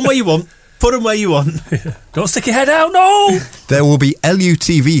put them where you want. Put them where you want. Don't stick your head out, no! There will be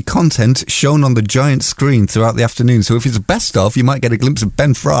LUTV content shown on the giant screen throughout the afternoon, so if it's a best of, you might get a glimpse of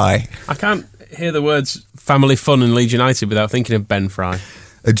Ben Fry. I can't hear the words family fun and Leeds United without thinking of Ben Fry.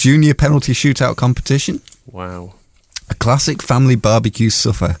 A junior penalty shootout competition. Wow. A classic family barbecue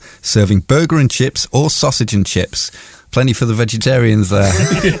supper, serving burger and chips or sausage and chips. Plenty for the vegetarians there.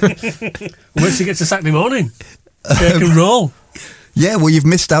 Wait till you get to Saturday morning. Cake and roll. Yeah, well, you've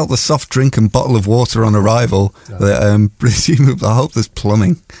missed out the soft drink and bottle of water on arrival. Presumably, I hope there's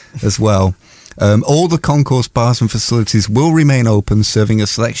plumbing as well. All the concourse bars and facilities will remain open, serving a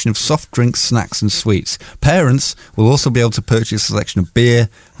selection of soft drinks, snacks and sweets. Parents will also be able to purchase a selection of beer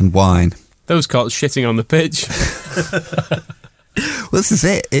and wine. Those caught shitting on the pitch. Well, this is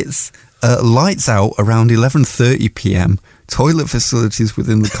it. It's lights out around 11:30pm. Toilet facilities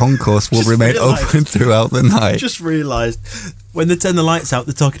within the concourse will remain open throughout the night. Just realised, when they turn the lights out,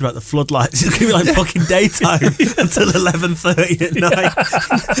 they're talking about the floodlights. It's going to be like fucking daytime until 11:30 at night.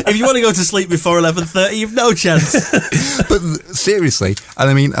 If you want to go to sleep before 11:30, you've no chance. But seriously, and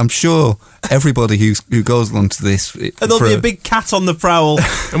I mean, I'm sure everybody who goes along to this... And there'll be a big cat on the prowl.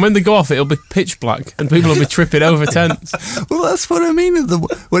 And when they go off, it'll be pitch black and people will be tripping over tents. Well, that's what I mean.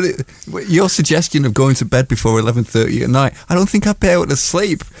 Your suggestion of going to bed before 11:30 at night, I don't think I'd be able to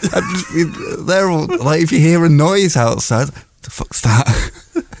sleep. If you hear a noise outside, the fuck's that?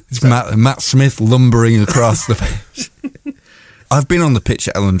 It's Matt Smith lumbering across the pitch. I've been on the pitch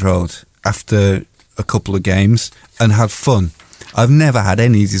at Elland Road after a couple of games and had fun. I've never had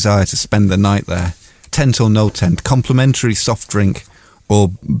any desire to spend the night there. Tent or no tent, complimentary soft drink or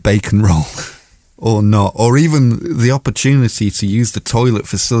bacon roll or not, or even the opportunity to use the toilet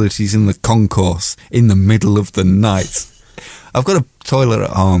facilities in the concourse in the middle of the night. I've got a toilet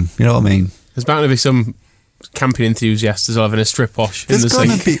at home, you know what I mean? There's bound to be some camping enthusiasts as well having a strip wash in the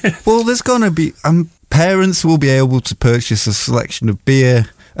sink. There's going to be... parents will be able to purchase a selection of beer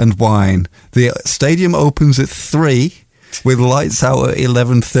and wine. The stadium opens at 3 with lights out at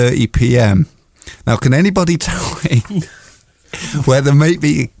 11:30pm. Now, can anybody tell me where there may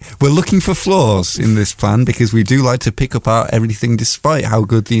be... We're looking for flaws in this plan because we do like to pick apart everything despite how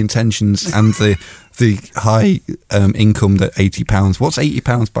good the intentions and the high income that £80. What's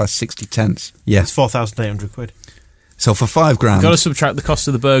 £80 by 60 tents? Yeah, it's 4,800 quid. So for $5,000, you've got to subtract the cost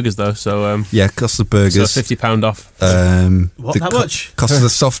of the burgers though. So cost of burgers. So £50 off. How much? Cost of the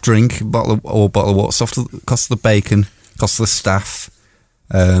soft drink, bottle of water. Cost of the bacon. Cost of the staff.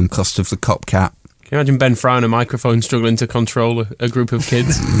 Cost of the cop cap. Can you imagine Ben Fry on a microphone struggling to control a group of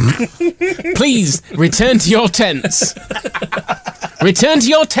kids? Please return to your tents. Return to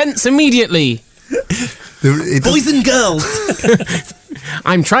your tents immediately. Boys and girls.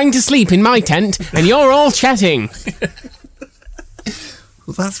 I'm trying to sleep in my tent and you're all chatting.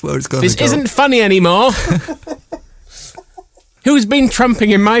 Well, that's where it's going to go. This isn't funny anymore. Who's been trumping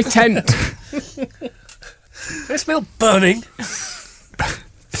in my tent? I smell burning.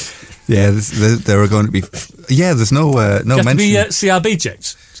 Yeah, there are going to be... Yeah, there's no mention... You have to be CRB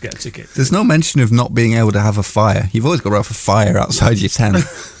checked to get a ticket. There's no mention of not being able to have a fire. You've always got to have a fire outside your tent.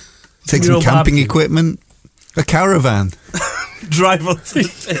 Take some camping equipment. A caravan. Drive onto the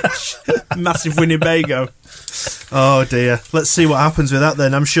pitch. Massive Winnebago. Oh dear. Let's see what happens with that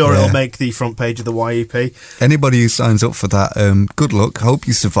then. I'm sure it'll make the front page of the YEP. Anybody who signs up for that, good luck. Hope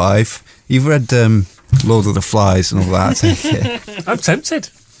you survive. You've read Lord of the Flies and all that, I take it. I'm tempted.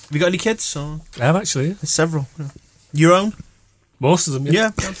 Have you got any kids? Or? I have actually. Yeah. Several. Yeah. Your own? Most of them,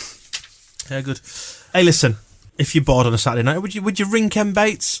 yeah. Yeah, good. Hey, listen. If you're bored on a Saturday night, would you ring Ken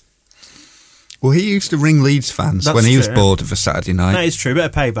Bates? Well, he used to ring Leeds fans That's when he was true. bored of a Saturday night. That is true. Bit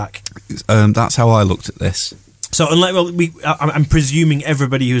of payback. That's how I looked at this. So, I'm presuming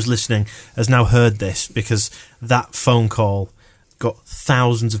everybody who's listening has now heard this because that phone call got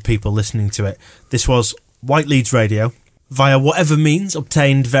thousands of people listening to it. This was White Leeds Radio, via whatever means,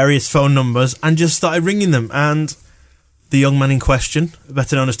 obtained various phone numbers and just started ringing them. And the young man in question,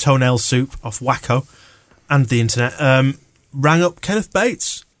 better known as Toenail Soup off Wacko and the internet, rang up Kenneth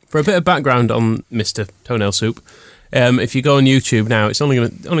Bates. For a bit of background on Mr. Toenail Soup, if you go on YouTube now, it's only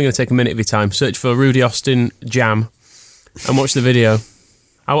going to take a minute of your time. Search for Rudy Austin Jam and watch the video.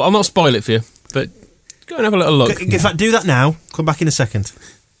 I'll not spoil it for you, but go and have a little look. In fact, do that now. Come back in a second.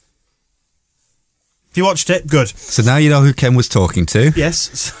 If you watched it, good. So now you know who Ken was talking to.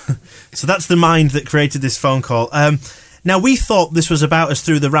 Yes. So that's the mind that created this phone call. Now, we thought this was about as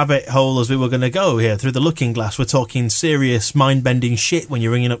through the rabbit hole as we were going to go here, through the looking glass. We're talking serious, mind-bending shit when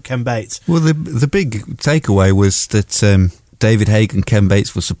you're ringing up Ken Bates. Well, the big takeaway was that David Haig and Ken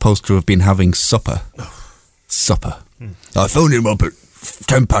Bates were supposed to have been having supper. Supper. I phoned him up at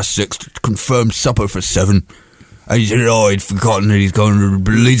 6:10 to confirm supper for 7. And he said, he'd forgotten that he's going to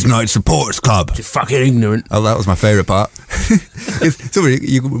the Leeds United Supporters Club. You're fucking ignorant. Oh, that was my favourite part. Somebody,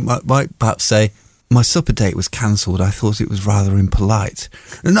 you might perhaps say, my supper date was cancelled. I thought it was rather impolite.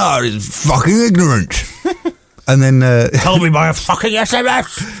 No, it's fucking ignorant. And then... Told me by a fucking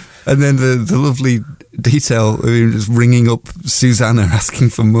SMS! And then the lovely detail of him just ringing up Susanna asking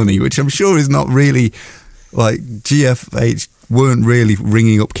for money, which I'm sure is not really... Like, GFH weren't really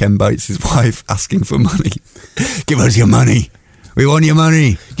ringing up Ken Bates' wife asking for money. Give us your money. We want your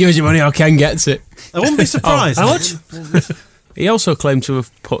money. Give us your money or Ken gets it. I wouldn't be surprised. How much? He also claimed to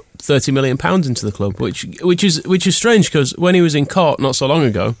have put £30 million into the club, which is strange because when he was in court not so long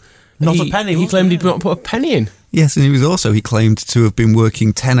ago, a penny. He claimed he'd not put a penny in. Yes, and he claimed to have been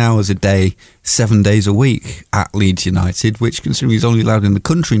working 10 hours a day, 7 days a week at Leeds United, which, considering he's only allowed in the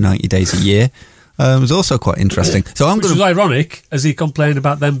country 90 days a year, was also quite interesting. So Which was ironic, as he complained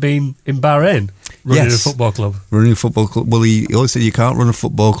about them being in Bahrain, running a football club. Running a football club. Well, he always said you can't run a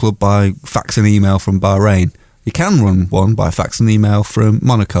football club by fax and email from Bahrain. You can run one by fax and email from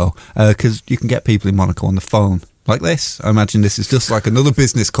Monaco, because you can get people in Monaco on the phone. Like this. I imagine this is just like another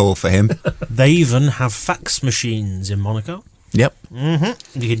business call for him. They even have fax machines in Monaco. Yep.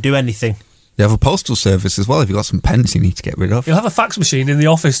 Mm-hmm. You can do anything. They have a postal service as well if you've got some pens you need to get rid of. You'll have a fax machine in the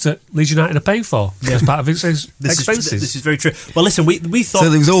office that Leeds United are paying for as part of its expenses. This is very true. Well, listen, we thought...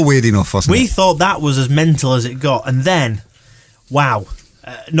 So it was all weird enough, wasn't it? We thought that was as mental as it got. And then, wow,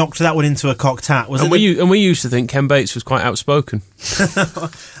 knocked that one into a cocked hat. We used to think Ken Bates was quite outspoken.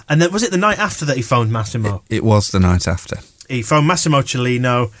 And then, was it the night after that he phoned Massimo? It was the night after. He phoned Massimo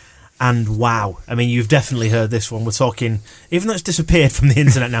Cellino, and wow. I mean, you've definitely heard this one. We're talking, even though it's disappeared from the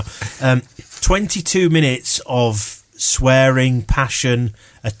internet now, 22 minutes of swearing, passion,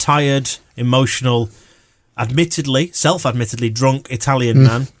 a tired, emotional, self-admittedly drunk Italian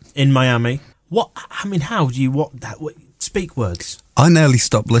man in Miami. How do you... Speak words. I nearly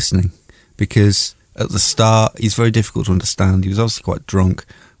stopped listening because at the start he's very difficult to understand. He was obviously quite drunk.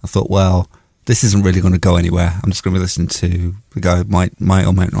 I thought, well, this isn't really going to go anywhere. I'm just going to be listening to the guy who might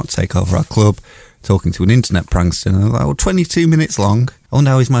or might not take over our club, talking to an internet prankster. And I was like, well, 22 minutes long. Oh,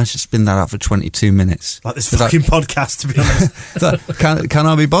 now he's managed to spin that out for 22 minutes. Like this fucking podcast, to be honest. Can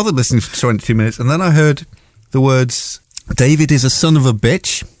I be bothered listening for 22 minutes? And then I heard the words, David is a son of a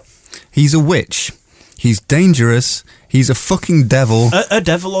bitch. He's a witch. He's dangerous. He's a fucking devil. A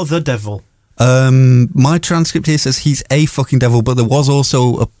devil or the devil? My transcript here says he's a fucking devil, but there was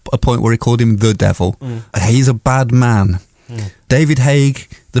also a point where he called him the devil. He's a bad man. David Haig,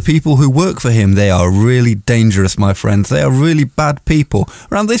 the people who work for him, they are really dangerous, my friends. They are really bad people.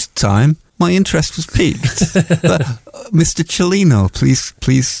 Around this time, my interest was piqued. Mr. Cellino,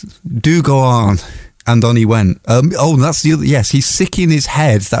 please do go on. And on he went. That's the other. Yes, he's sick in his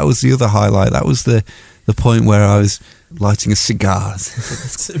head. That was the other highlight. That was the point where I was lighting a cigar.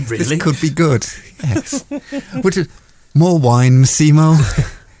 Really? This could be good. Yes. More wine, Massimo.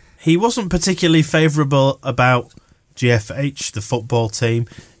 He wasn't particularly favourable about GFH, the football team.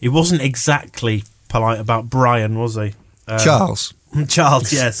 He wasn't exactly polite about Brian, was he? Charles,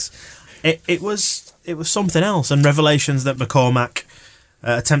 yes. It was something else. And revelations that McCormack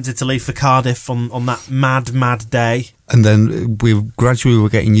attempted to leave for Cardiff on that mad day. And then we gradually were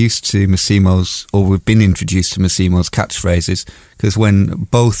getting used to Massimo's, or we've been introduced to Massimo's catchphrases, because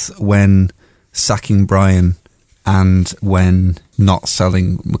when sacking Brian and when not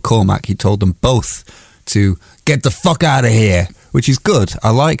selling McCormack, he told them both to get the fuck out of here, which is good.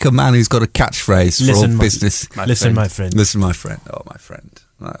 I like a man who's got a catchphrase for all business. Listen, my friend. Listen, my friend. Oh, my friend.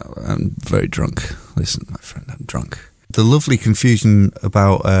 I'm very drunk. Listen, my friend, I'm drunk. The lovely confusion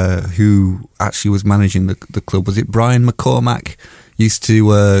about who actually was managing the club. Was it Brian McCormack? Used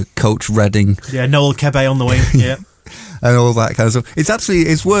to coach Reading. Yeah, Noel Kebe on the wing. Yeah. And all that kind of stuff.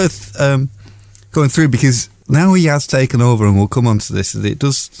 It's worth going through, because now he has taken over, and we'll come on to this, it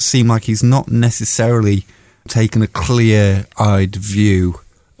does seem like he's not necessarily taken a clear-eyed view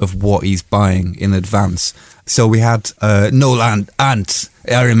of what he's buying in advance. So we had Noel Ant.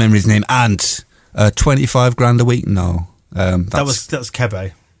 I remember his name, Ant. 25 grand a week? No. That was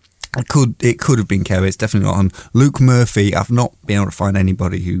Kebe. It could have been Kebe. It's definitely not on. Luke Murphy. I've not been able to find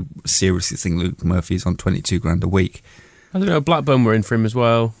anybody who seriously think Luke Murphy is on 22 grand a week. I don't know. Blackburn were in for him as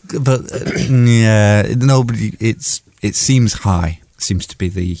well. But yeah, nobody. It seems high. Seems to be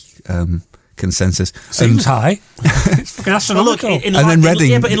the consensus. Seems high. It's fucking astronomical. Look,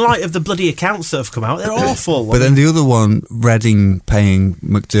 but in light of the bloody accounts that have come out, they're awful. But then the other one, Reading paying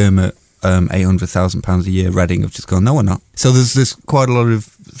McDermott £800,000 a year. Reading have just gone, no, we're not. So there's quite a lot of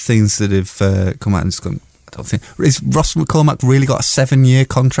things that have come out and just gone, I don't think. Is Ross McCormack really got a 7-year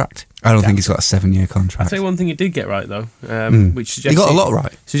contract? I don't think he's got a 7-year contract. I'll tell you one thing he did get right, though. Which suggests he got a lot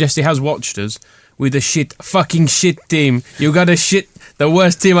right. Suggests he has watched us with a fucking shit team. You got the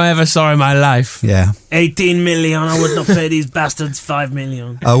worst team I ever saw in my life. Yeah. 18 million, I would not pay these bastards 5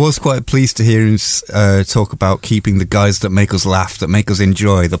 million. I was quite pleased to hear him talk about keeping the guys that make us laugh, that make us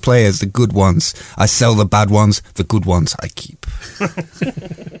enjoy, the players, the good ones. I sell the bad ones, the good ones I keep.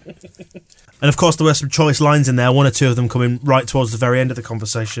 And of course there were some choice lines in there, one or two of them coming right towards the very end of the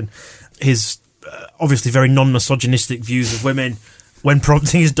conversation. His obviously very non-misogynistic views of women when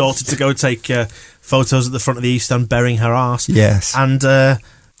prompting his daughter to go take photos at the front of the East Stand bearing her arse. Yes. And her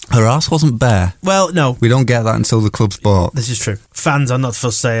arse wasn't bare. Well, no. We don't get that until the club's bought. This is true. Fans are not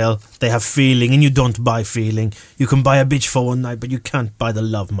for sale. They have feeling, and you don't buy feeling. You can buy a bitch for one night, but you can't buy the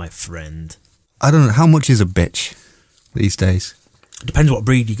love, my friend. I don't know. How much is a bitch these days? It depends what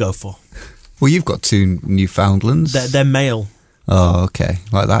breed you go for. Well, you've got 2 Newfoundlands. They're male. Oh, okay.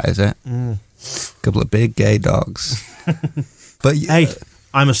 Like that, is it? Couple of big gay dogs. But hey,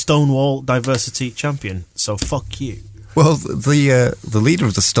 I'm a Stonewall diversity champion, so fuck you. Well, the leader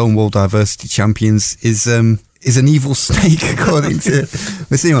of the Stonewall diversity champions is an evil snake, according to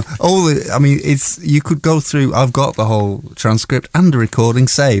Massimo. You could go through. I've got the whole transcript and the recording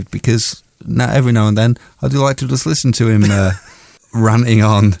saved, because every now and then I do like to just listen to him ranting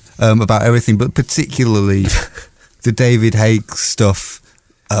on about everything, but particularly the David Haig stuff.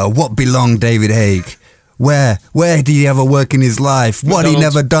 What belonged David Haig? Where did he ever work in his life? What he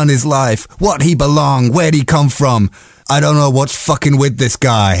never done in his life? What he belong? Where'd he come from? I don't know what's fucking with this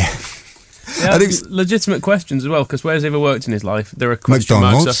guy. Yeah, legitimate questions as well, because where's he ever worked in his life? There are question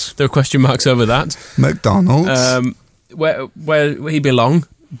marks. There are question marks over that. McDonald's. Where he belong?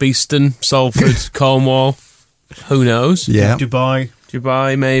 Beeston, Salford, Cornwall. Who knows? Yeah.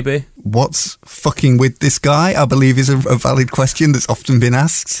 Dubai, maybe. What's fucking with this guy? I believe is a valid question that's often been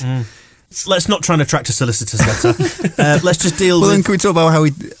asked. Let's not try and attract a solicitor's letter. Let's just deal with... Well, then can we talk about how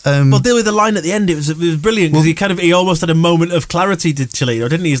he... Well, deal with the line at the end. It was brilliant, because he almost had a moment of clarity, did Chilino,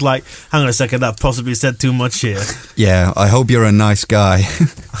 didn't he? He's like, hang on a second, that possibly said too much here. Yeah, I hope you're a nice guy.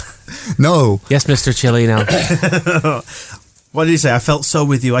 No. Yes, Mr. Chilino. What did he say? I felt so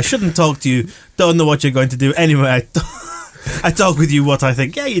with you. I shouldn't talk to you. Don't know what you're going to do. Anyway, I talk with you what I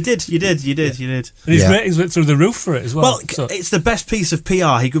think. Yeah, you did. And his ratings went through the roof for it as well. Well, it's the best piece of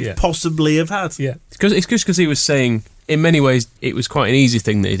PR he could possibly have had. Yeah. It's just because he was saying, in many ways, it was quite an easy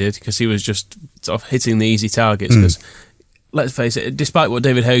thing that he did, because he was just sort of hitting the easy targets. Because, let's face it, despite what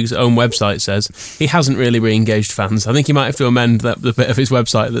David Haig's own website says, he hasn't really re-engaged fans. I think he might have to amend the bit of his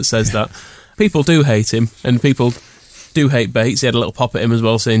website that says that. People do hate him, and people do hate Bates. He had a little pop at him as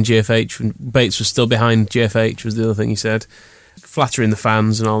well, saying GFH, and Bates was still behind GFH, was the other thing he said. Flattering the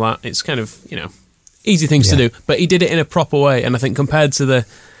fans and all that. It's kind of, easy things to do. But he did it in a proper way, and I think compared to the...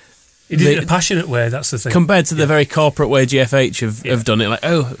 He did it in a passionate way, that's the thing. Compared to the very corporate way GFH have done it, like,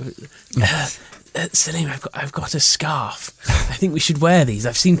 Salim, I've got a scarf. I think we should wear these.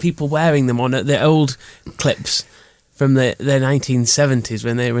 I've seen people wearing them on the old clips from the 1970s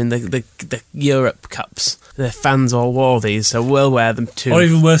when they were in the Europe Cups. The fans all wore these, so we'll wear them too. Or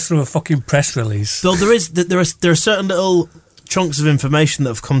even worse, through a fucking press release. Well, there are certain little chunks of information that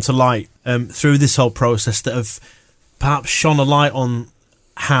have come to light through this whole process that have perhaps shone a light on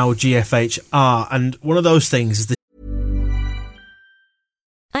how GFH are, and one of those things is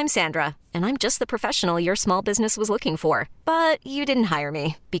I'm Sandra, and I'm just the professional your small business was looking for. But you didn't hire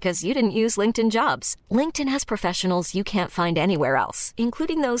me, because you didn't use LinkedIn Jobs. LinkedIn has professionals you can't find anywhere else,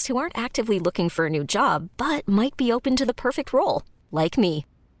 including those who aren't actively looking for a new job, but might be open to the perfect role. like me.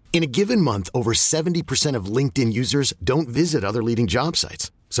 In a given month, over 70% of LinkedIn users don't visit other leading job sites.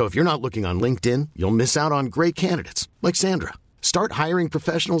 So if you're not looking on LinkedIn, you'll miss out on great candidates like Sandra. Start hiring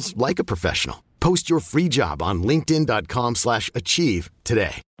professionals like a professional. Post your free job on linkedin.com/achieve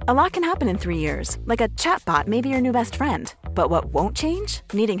today. A lot can happen in 3 years, like a chatbot may be your new best friend. But what won't change?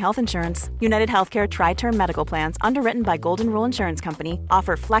 Needing health insurance. United Healthcare Tri-Term Medical Plans, underwritten by Golden Rule Insurance Company,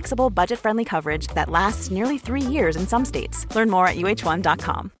 offer flexible, budget-friendly coverage that lasts nearly 3 years in some states. Learn more at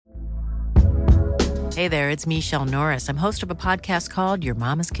uh1.com. Hey there, it's Michelle Norris. I'm host of a podcast called Your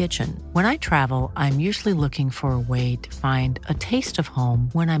Mama's Kitchen. When I travel, I'm usually looking for a way to find a taste of home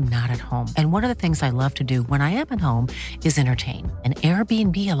when I'm not at home. And one of the things I love to do when I am at home is entertain. And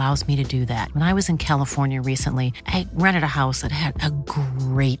Airbnb allows me to do that. When I was in California recently, I rented a house that had a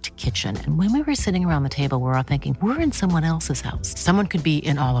great kitchen. And when we were sitting around the table, we were all thinking, we're in someone else's house. Someone could be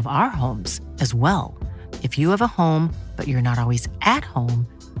in all of our homes as well. If you have a home, but you're not always at home,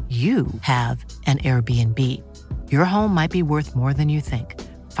 you have an Airbnb. Your home might be worth more than you think.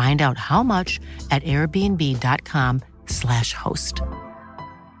 Find out how much at airbnb.com/host.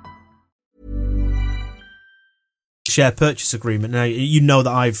 Share purchase agreement. Now, you know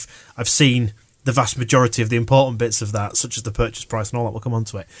that I've seen the vast majority of the important bits of that, such as the purchase price and all that. We'll come on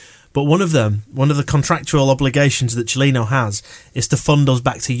to it. But one of the contractual obligations that Cellino has is to fund us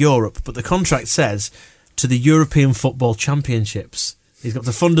back to Europe. But the contract says to the European Football Championships. He's got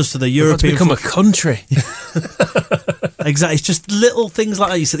to fund us to the European... become a country. Exactly. It's just little things like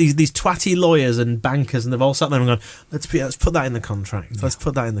that. You see these twatty lawyers and bankers, and they've all sat there and gone, let's put that in the contract. Yeah. Let's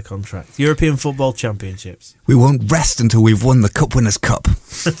put that in the contract. European Football Championships. We won't rest until we've won the Cup Winners' Cup.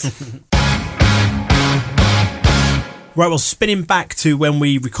 Right, well, spinning back to when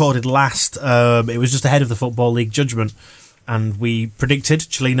we recorded last, it was just ahead of the Football League judgment, and we predicted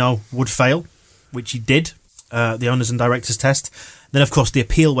Cellino would fail, which he did, the owners and directors test. Then, of course, the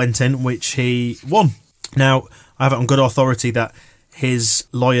appeal went in, which he won. Now, I have it on good authority that his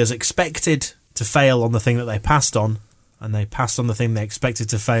lawyers expected to fail on the thing that they passed on, and they passed on the thing they expected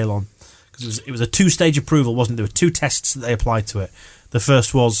to fail on. Because it was a two-stage approval, wasn't there? There were two tests that they applied to it. The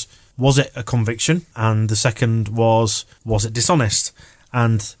first was it a conviction? And the second was it dishonest?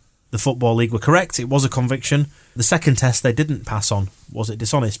 And the Football League were correct. It was a conviction. The second test they didn't pass on. Was it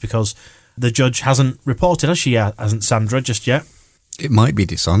dishonest? Because the judge hasn't reported, has she? Hasn't Sandra just yet? It might be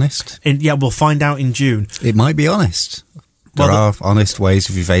dishonest. We'll find out in June. It might be honest. There are honest ways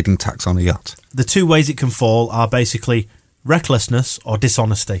of evading tax on a yacht. The two ways it can fall are basically recklessness or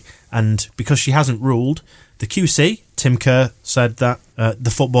dishonesty. And because she hasn't ruled, the QC, Tim Kerr, said that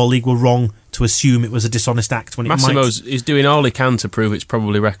the Football League were wrong to assume it was a dishonest act when Massimo's is doing all he can to prove it's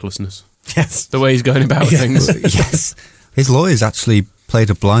probably recklessness. Yes. The way he's going about things. Yes. His lawyers actually played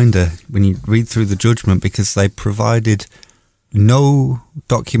a blinder when you read through the judgment because they provided no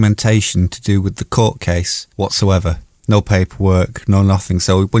documentation to do with the court case whatsoever. No paperwork, no nothing.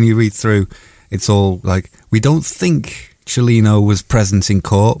 So when you read through, it's all like, we don't think Cellino was present in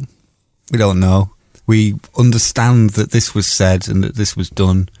court. We don't know. We understand that this was said and that this was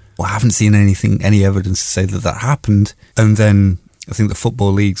done. I haven't seen any evidence to say that happened. And then I think the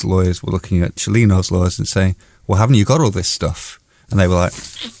Football League's lawyers were looking at Cellino's lawyers and saying, well, haven't you got all this stuff? And they were like,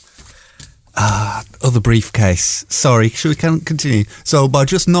 other briefcase. Sorry, should we continue? So by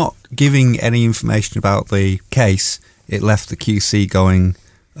just not giving any information about the case, it left the QC going...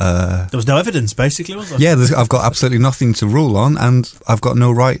 there was no evidence, basically, was there? Yeah, I've got absolutely nothing to rule on, and I've got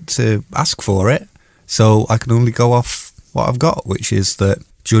no right to ask for it, so I can only go off what I've got, which is that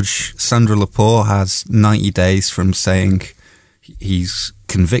Judge Sandra Lepore has 90 days from saying he's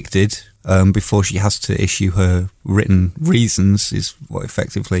convicted before she has to issue her written reasons, is what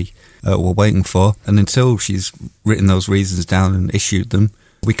effectively we're waiting for. And until she's written those reasons down and issued them,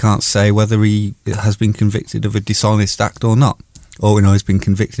 we can't say whether he has been convicted of a dishonest act or not. Or we know he's been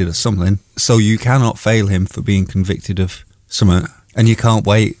convicted of something. So you cannot fail him for being convicted of something. And you can't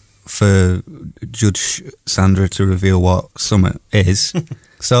wait for Judge Sandra to reveal what something is.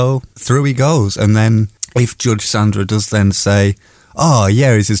 So through he goes. And then if Judge Sandra does then say, oh,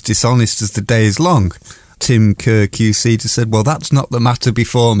 yeah, he's as dishonest as the day is long, Tim Kerr QC just said, well, that's not the matter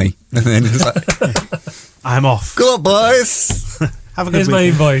before me. And then it's like, I'm off. Go on, boys. Have a good Here's my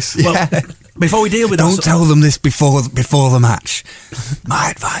invoice. Well, before we deal with Don't tell them this before the match.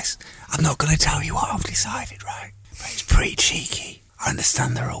 My advice, I'm not going to tell you what I've decided, right? But it's pretty cheeky. I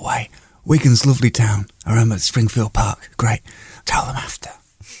understand they're away. Wigan's lovely town. I remember Springfield Park. Great. Tell them after.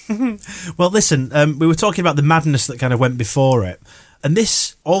 Well, listen, we were talking about the madness that kind of went before it. And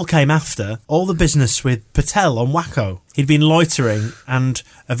this all came after all the business with Patel on Wacko. He'd been loitering, and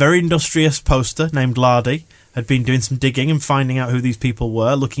a very industrious poster named Lardy had been doing some digging and finding out who these people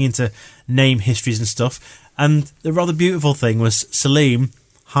were, looking into name histories and stuff. And the rather beautiful thing was Salim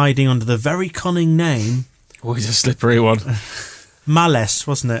hiding under the very cunning name... Always a slippery one. Males,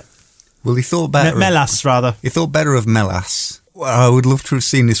 wasn't it? Well, he thought better... Melas, rather. He thought better of Melas. Well, I would love to have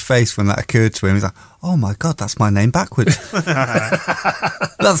seen his face when that occurred to him. He's like, oh my God, that's my name backwards.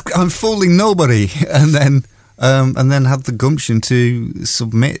 I'm fooling nobody. And then had the gumption to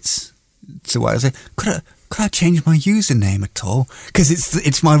submit to what I said. Could I change my username at all? Because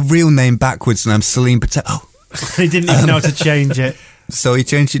it's my real name backwards and I'm Salim Patel. Oh. He didn't even know how to change it. So he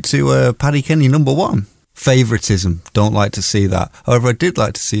changed it to Paddy Kenny #1. Favouritism. Don't like to see that. However, I did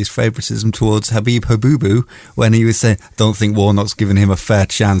like to see his favouritism towards Habib Habubu when he was saying, don't think Warnock's giving him a fair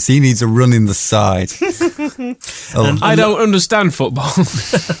chance. He needs a run in the side. I don't understand football.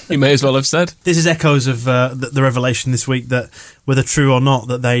 You may as well have said. This is echoes of the revelation this week that, whether true or not,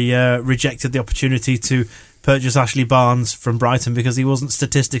 that they rejected the opportunity to purchase Ashley Barnes from Brighton because he wasn't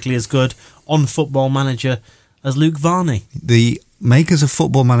statistically as good on Football Manager as Luke Varney. The makers of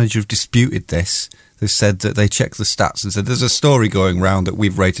Football Manager have disputed this. They've said that they checked the stats and said there's a story going around that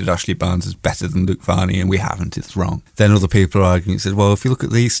we've rated Ashley Barnes as better than Luke Varney, and we haven't. It's wrong. Then other people are arguing and said, well, if you look at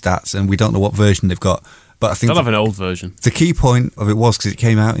these stats, and we don't know what version they've got, but I think they'll have an old version. The key point of it was because it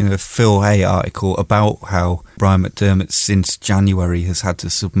came out in a Phil Hay article about how Brian McDermott since January has had to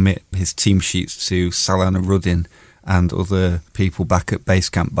submit his team sheets to Salana Ruddin and other people back at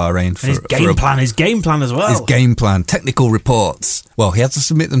Basecamp Bahrain for his game plan as well. His game plan, technical reports. Well, he had to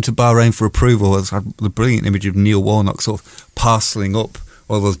submit them to Bahrain for approval. It's had the brilliant image of Neil Warnock sort of parcelling up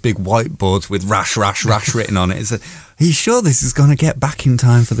all those big whiteboards with rash written on it. It's are you sure this is going to get back in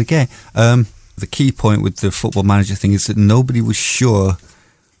time for the game? The key point with the Football Manager thing is that nobody was sure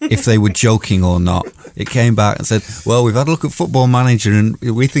if they were joking or not. It came back and said, well, we've had a look at Football Manager and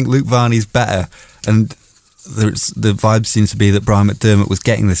we think Luke Varney's better. And the vibe seems to be that Brian McDermott was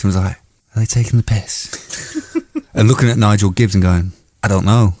getting this and was like, are they taking the piss? And looking at Nigel Gibbs and going, I don't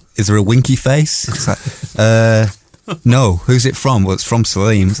know. Is there a winky face? It's like, no. Who's it from? Well, it's from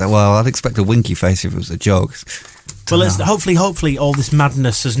Salim. It's like, well, I'd expect a winky face if it was a joke. Well, hopefully all this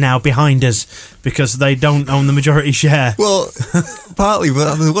madness is now behind us because they don't own the majority share. Well, partly,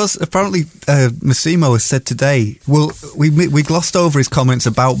 but there was apparently Massimo has said today. Well, we glossed over his comments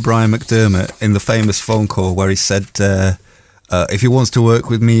about Brian McDermott in the famous phone call where he said, if he wants to work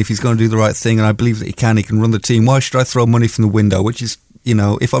with me, if he's going to do the right thing, and I believe that he can run the team. Why should I throw money from the window? Which is,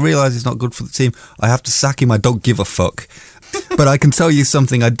 if I realise he's not good for the team, I have to sack him. I don't give a fuck. But I can tell you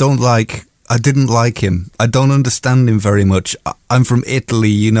something I didn't like him. I don't understand him very much. I'm from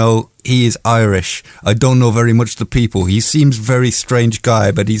Italy, he is Irish. I don't know very much the people. He seems a very strange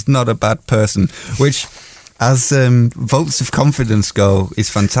guy, but he's not a bad person, which, as votes of confidence go, is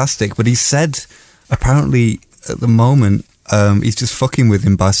fantastic. But he said, apparently, at the moment, he's just fucking with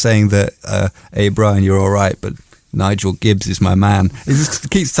him by saying that, hey, Brian, you're all right, but Nigel Gibbs is my man. He just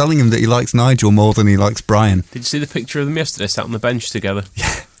keeps telling him that he likes Nigel more than he likes Brian. Did you see the picture of them yesterday, sat on the bench together?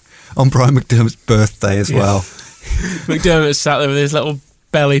 Yeah. On Brian McDermott's birthday as well. McDermott sat there with his little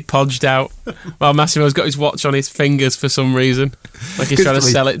belly podged out while Massimo's got his watch on his fingers for some reason. Like he's trying to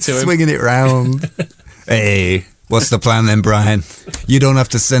sell it to him. Swinging it round. Hey, what's the plan then, Brian? You don't have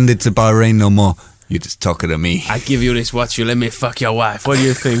to send it to Bahrain no more. You're just talking to me. I give you this watch, you let me fuck your wife. What do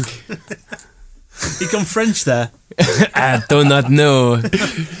you think? He gone French there. I do not know.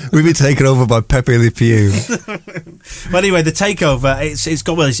 We've been taken over by Pepe Le Pew. Well, anyway, the takeover,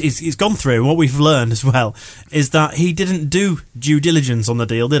 it's gone through. And what we've learned as well is that he didn't do due diligence on the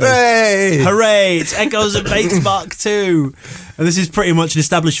deal, did he? Hey! Hooray! It's Echoes of Bates Mark 2. And this is pretty much an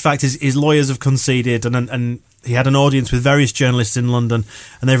established fact. His lawyers have conceded, and he had an audience with various journalists in London,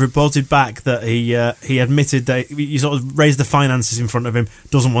 and they've reported back that he admitted that he sort of raised the finances in front of him,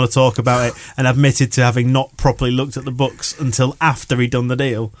 doesn't want to talk about it, and admitted to having not properly looked at the books until after he'd done the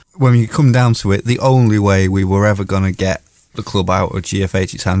deal. When you come down to it, the only way we were ever going to get the club out of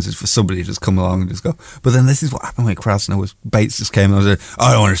GFH's hands is for somebody to just come along and just go. But then this is what happened with Krasner, was Bates just came and said,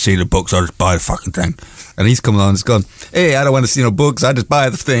 I don't want to see the books, I'll just buy the fucking thing. And he's come along and just gone, hey, I don't want to see no books, I just buy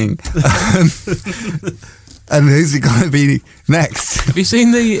the thing. And who's it going to be next? Have you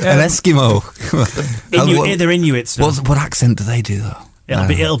seen the... An Eskimo. They're Inuits now. What accent do they do, though?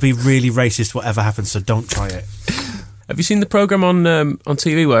 It'll be really racist whatever happens, so don't try it. Have you seen the programme on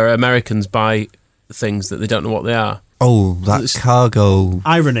TV where Americans buy things that they don't know what they are? Oh, that's cargo...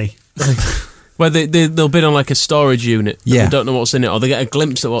 Irony. Where they'll bid on like a storage unit. Yeah. They don't know what's in it, or they get a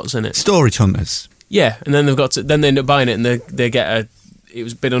glimpse of what's in it. Storage hunters. Yeah, and then then they end up buying it, and they get it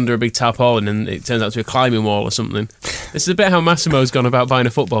was been under a big tarpaulin, and it turns out to be a climbing wall or something. This is a bit how Massimo's gone about buying a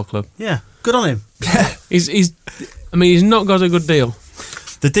football club. Yeah, good on him. He's not got a good deal.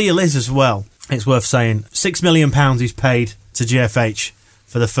 The deal is as well, it's worth saying, £6 million he's paid to GFH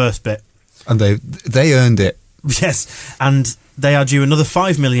for the first bit. And they earned it. Yes, and they are due another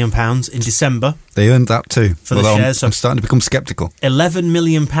 £5 million in December. They earned that too. For the shares. I'm starting to become sceptical. £11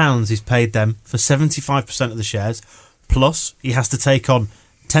 million he's paid them for 75% of the shares. Plus, he has to take on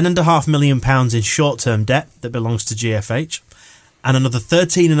 £10.5 million in short-term debt that belongs to GFH, and another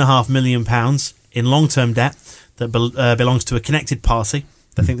 £13.5 million in long-term debt that belongs to a connected party.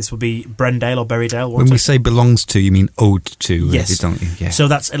 I think this will be Brendale or Berrydale. When we say belongs to, you mean owed to, yes. Don't you? Yeah. So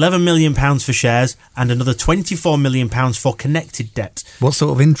that's £11 million for shares and another £24 million for connected debt. What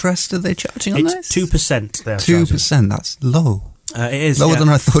sort of interest are they charging on this? 2%. 2%, that's low. It is. Lower than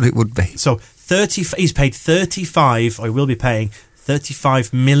I thought it would be. So he's paid 35, or he will be paying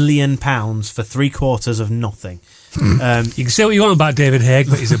 £35 million for 3/4 of nothing. You can say what you want about David Haig,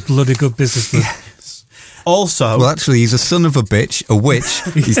 but he's a bloody good businessman. Yeah. Also... Well, actually, he's a son of a bitch, a witch.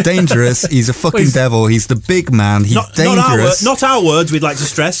 He's dangerous. He's a fucking devil. He's the big man. He's dangerous. Not our words, we'd like to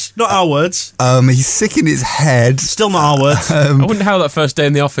stress. Not our words. He's sick in his head. Still not our words. I wonder how that first day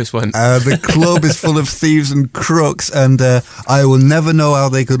in the office went. The club is full of thieves and crooks, and I will never know how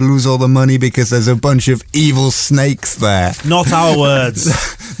they could lose all the money because there's a bunch of evil snakes there. Not our words.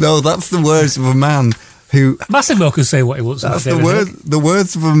 No, that's the words of a man who... Massimo can say what he wants. That's the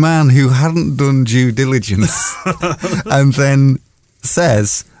words of a man who hadn't done due diligence and then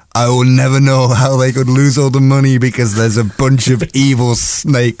says, I will never know how they could lose all the money because there's a bunch of evil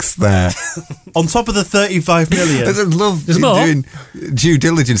snakes there. On top of the 35 million. I love doing due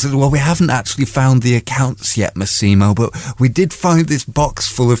diligence. Well, we haven't actually found the accounts yet, Massimo, but we did find this box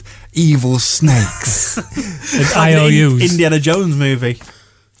full of evil snakes. It's IOUs. Indiana Jones movie.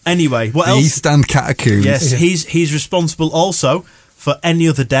 Anyway, what else? The East End Catacombs. Yes, he's responsible also for any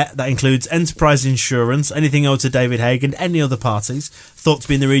other debt that includes enterprise insurance, anything owed to David Haig and any other parties, thought to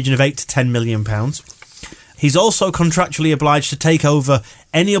be in the region of £8 to £10 million. He's also contractually obliged to take over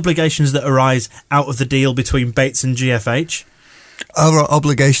any obligations that arise out of the deal between Bates and GFH. Are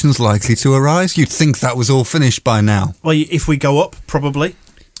obligations likely to arise? You'd think that was all finished by now. Well, if we go up, probably.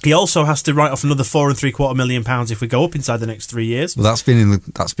 He also has to write off another £4.75 million if we go up inside the next 3 years. Well, that's been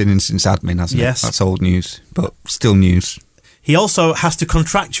in since admin, hasn't it? Yes. That's old news, but still news. He also has to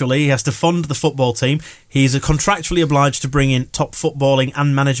fund the football team. He's contractually obliged to bring in top footballing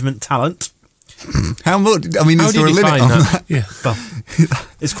and management talent. How much? I mean, is there a limit on that? Yeah. Well,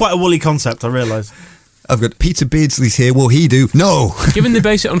 it's quite a woolly concept, I realise. I've got Peter Beardsley's here. Will he do? No. Given they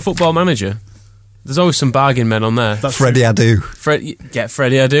base it on Football Manager, there's always some bargain men on there. That's Freddie Adu. Get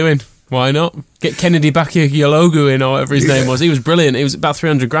Freddie Adu in. Why not? Get Kennedy Bakayologu in, or whatever his name was. He was brilliant. He was about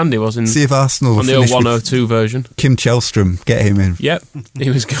 300 grand. He was in. See if Arsenal on the old 102 version. Kim Chelstrom, get him in. Yep, he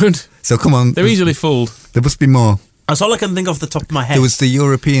was good. So come on, they're easily fooled. There must be more. That's all I can think off the top of my head. There was the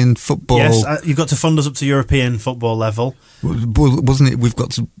European football. Yes, you've got to fund us up to European football level. Wasn't it? We've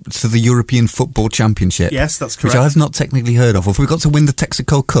got to the European Football Championship. Yes, that's correct. Which I've not technically heard of. Have we got to win the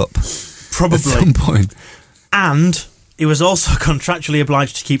Texaco Cup? Probably. At some point. And he was also contractually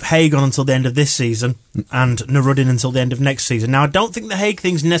obliged to keep Haig on until the end of this season and Nuruddin until the end of next season. Now, I don't think the Haig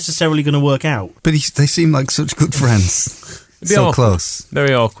thing's necessarily going to work out. But they seem like such good friends. So awkward. Close.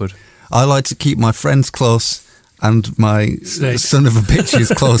 Very awkward. I like to keep my friends close and my son of a bitch is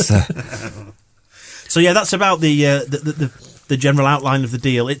closer. So, yeah, that's about the general outline of the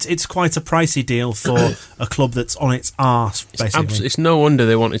deal. It's quite a pricey deal for a club that's on its arse, basically. It's no wonder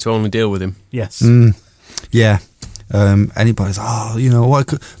they wanted to only deal with him. Yes. Yeah. Anybody's,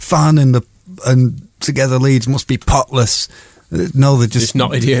 Fan and Together Leeds must be potless. No, they're just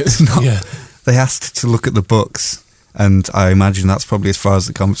not idiots. Yeah. They asked to look at the books, and I imagine that's probably as far as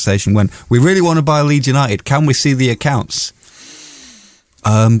the conversation went. We really want to buy Leeds United. Can we see the accounts?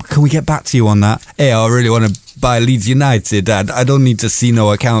 Can we get back to you on that? Hey, I really want to buy Leeds United. I don't need to see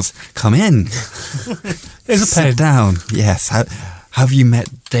no accounts. Come in. There's a pen. Sit down. Yes. Have you met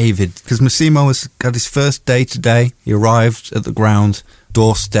David? Because Massimo has got his first day today. He arrived at the ground,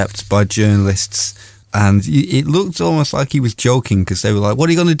 doorstepped by journalists, and it looked almost like he was joking because they were like, "What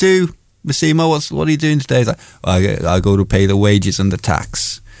are you going to do, Massimo? What are you doing today?" He's like, "I go to pay the wages and the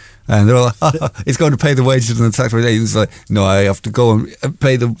tax." And they were like, "He's going to pay the wages and the tax." He's like, "No, I have to go and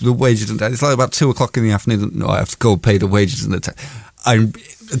pay the wages and tax." It's like about 2:00 in the afternoon. "No, I have to go pay the wages and the tax."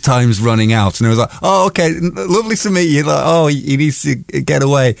 Time's running out, and I was like, "Oh, okay, lovely to meet you." Like, "Oh, he needs to get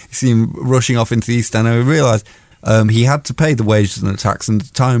away." You see him rushing off into the East End, and I realised he had to pay the wages and the tax, and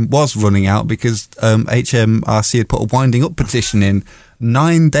the time was running out because HMRC had put a winding up petition in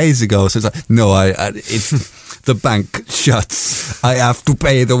 9 days ago. So it's like, no, it's the bank shuts. I have to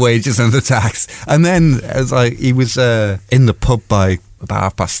pay the wages and the tax. And then it was like he was in the pub by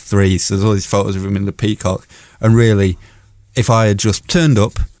about 3:30. So there's all these photos of him in the Peacock. And really, if I had just turned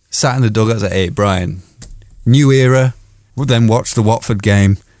up, sat in the dugouts at 8, Brian, new era, would then watch the Watford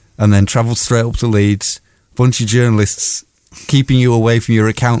game, and then travelled straight up to Leeds. Bunch of journalists keeping you away from your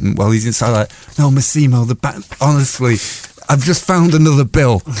accountant while he's inside like, no, Massimo, honestly, I've just found another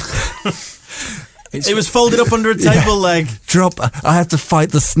bill. It was folded up under a table leg. I had to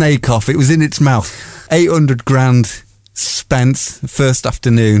fight the snake off. It was in its mouth. 800 grand spent first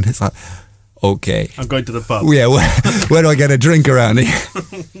afternoon. It's like, okay. I'm going to the pub. Yeah, where do I get a drink around here?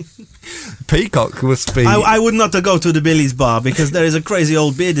 Peacock must be... I would not go to the Billy's bar because there is a crazy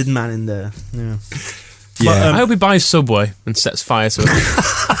old bearded man in there. Yeah. But, I hope he buys Subway and sets fire to it.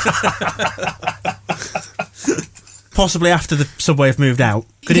 Possibly after the Subway have moved out.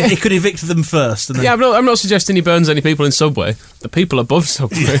 He could evict them first. And then... Yeah, I'm not suggesting he burns any people in Subway. The people above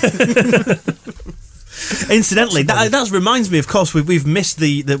Subway. Incidentally, that reminds me, of course, we've missed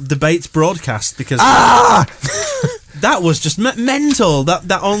the Bates broadcast because that was just mental,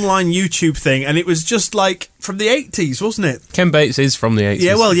 that online YouTube thing, and it was just like from the 80s, wasn't it? Ken Bates is from the 80s.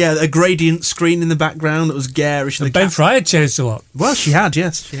 Yeah, well, yeah, a gradient screen in the background that was garish. And Ben Fry had changed a lot. Well, she had,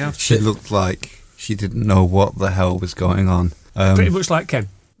 yes. She looked like she didn't know what the hell was going on. Pretty much like Ken.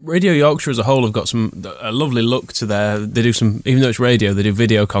 Radio Yorkshire as a whole have got a lovely look to they do some, even though it's radio, they do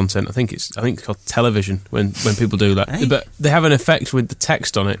video content. I think it's called television when people do that. Hey. But they have an effect with the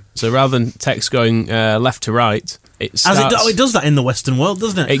text on it. So rather than text going left to right, it starts... it does that in the Western world,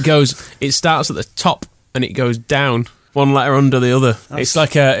 doesn't it? It starts at the top and it goes down one letter under the other. It's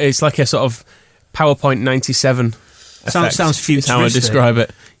like a sort of PowerPoint 97 effect. Sounds futuristic. That's how I describe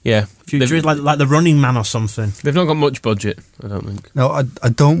it. Yeah, like the Running Man or something. They've not got much budget, I don't think. No, I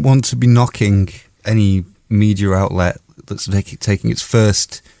don't want to be knocking any media outlet that's taking its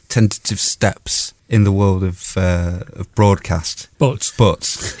first tentative steps in the world of broadcast. But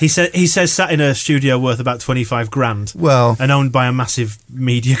he says sat in a studio worth about 25 grand. Well, and owned by a massive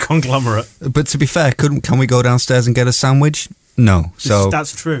media conglomerate. But to be fair, can we go downstairs and get a sandwich? No. So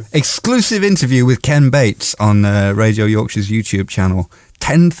that's true. Exclusive interview with Ken Bates on Radio Yorkshire's YouTube channel.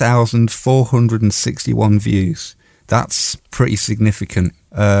 10,461 views. That's pretty significant.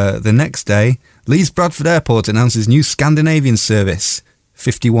 The next day, Leeds Bradford Airport announces new Scandinavian service.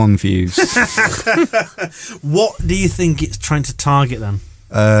 51 views. What do you think it's trying to target then?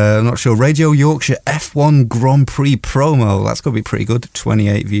 I'm not sure. Radio Yorkshire F1 Grand Prix promo. That's going to be pretty good.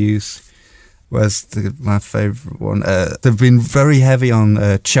 28 views. Where's my favourite one? They've been very heavy on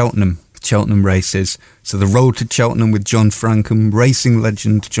Cheltenham races. So the Road to Cheltenham with John Frankham, racing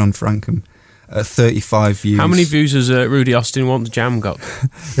legend John Frankham, 35 views. How many views has Rudy Austin Wants Jam got?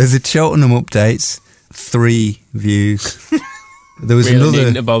 There's a Cheltenham update, 3 views. There was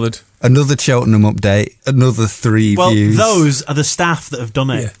really another Cheltenham update, another 3 views. Well, those are the staff that have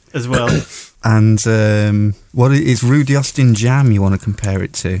done it as well. And what is Rudy Austin Jam you want to compare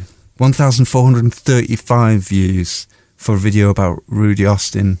it to? 1,435 views for a video about Rudy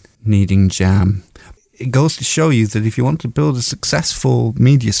Austin needing jam. It goes to show you that if you want to build a successful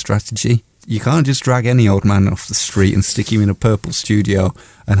media strategy, you can't just drag any old man off the street and stick him in a purple studio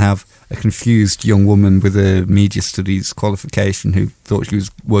and have a confused young woman with a media studies qualification who thought she was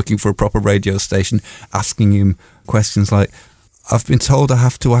working for a proper radio station asking him questions like, I've been told I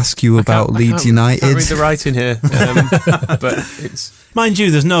have to ask you about Leeds United. I can't read the writing here, but it's... Mind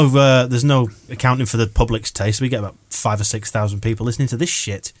you, there's no accounting for the public's taste. We get about 5,000 or 6,000 people listening to this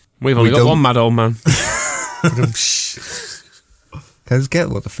shit. We've only got one mad old man. Can I just get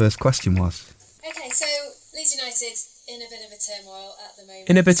what the first question was? Okay, so Leeds United in a bit of a turmoil at the moment.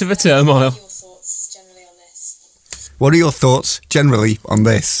 In a bit of a turmoil. What are your thoughts generally on this? What are your thoughts generally on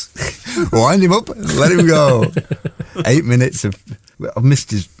this? Wind him up, let him go. 8 minutes of... I've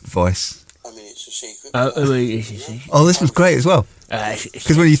missed his voice. I mean, it's a secret. Oh, this was great as well.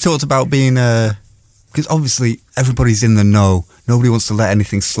 Because when you talked about being... Because obviously everybody's in the know. Nobody wants to let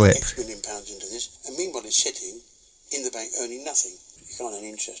anything slip. £X million into this, and meanwhile it's sitting in the bank earning nothing. You can't earn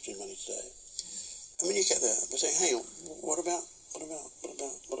interest in money today. I mean, you get there, but say, hang on, what about?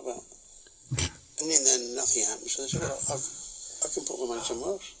 And then nothing happens. So they say, well, I can put my money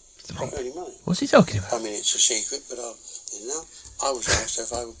somewhere else. I'm earning money. What's he talking about? I mean, it's a secret, but I was asked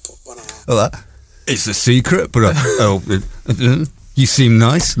if I would put one on. Well, it's a secret, but you seem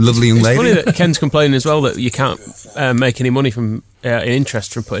nice, lovely young lady. It's funny that Ken's complaining as well that you can't make any money from in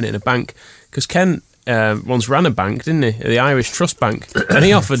interest from putting it in a bank, because Ken once ran a bank, didn't he? The Irish Trust Bank. And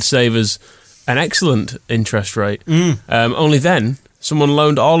he offered savers an excellent interest rate. Only then, someone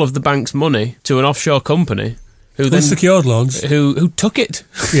loaned all of the bank's money to an offshore company who then... Unsecured loans. Who took it.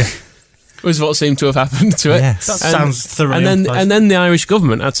 Yeah. Was what seemed to have happened to it. Yes. That sounds thoroughly and then the Irish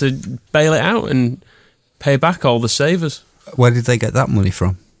government had to bail it out and pay back all the savers. Where did they get that money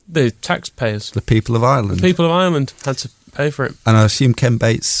from? The taxpayers. The people of Ireland. The people of Ireland had to pay for it. And I assume Ken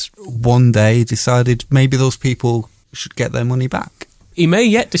Bates one day decided maybe those people should get their money back. He may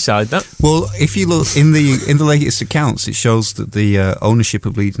yet decide that. Well, if you look in the latest accounts, it shows that the ownership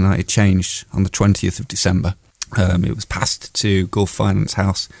of Leeds United changed on the 20th of December. It was passed to Gulf Finance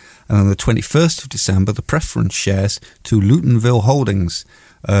House. And on the 21st of December, the preference shares to Lutonville Holdings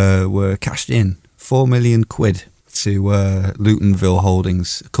were cashed in. 4 million quid to Lutonville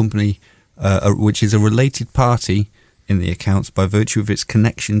Holdings, a company which is a related party in the accounts by virtue of its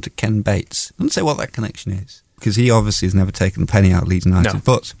connection to Ken Bates. I don't say what that connection is, because he obviously has never taken a penny out of Leeds United. No.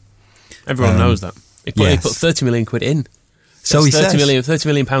 But everyone knows that. He put 30 million quid in. So he says. 30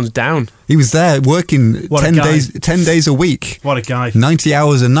 million pounds down. He was there working 10 days a week. What a guy. 90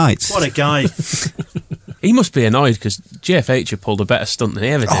 hours a night. What a guy. He must be annoyed because GFH have pulled a better stunt than he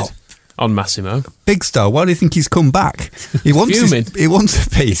ever did on Massimo. Big Star, why do you think he's come back? He wants he wants a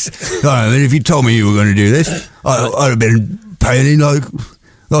piece. I mean, if you told me you were going to do this, I'd have been paying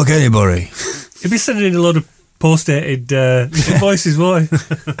like anybody. He'd be sending in a lot of post-dated voices, boy.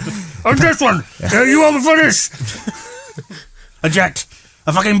 On this one, you over for this? A jet,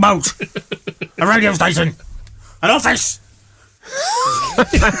 a fucking boat, a radio station, an office.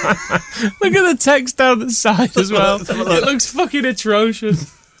 Look at the text down the side as well. It looks fucking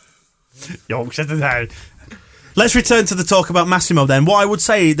atrocious. Let's return to the talk about Massimo then. What I would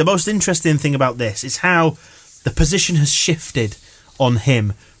say, the most interesting thing about this is how the position has shifted on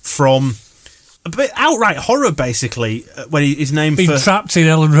him from a bit outright horror, basically, when he's named being trapped in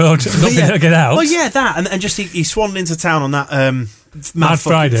Ellen Road and not being able to get out. Well, yeah, that. And just he swaned into town on that Mad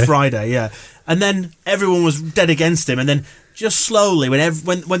Friday, yeah. And then everyone was dead against him. And then just slowly, when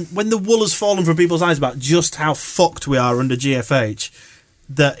the wool has fallen from people's eyes about just how fucked we are under GFH,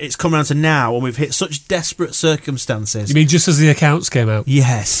 that it's come around to now, and we've hit such desperate circumstances. You mean just as the accounts came out?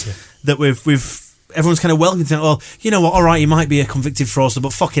 Yes. Yeah. That we've everyone's kind of welcoming to, well, you know what, all right, he might be a convicted fraudster,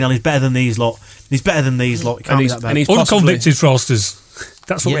 but fucking hell, he's better than these lot. He's better than these lot. He can't be that bad. Unconvicted fraudsters.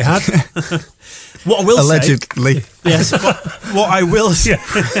 That's what we had. What I will allegedly. Say... Yes. What I will say...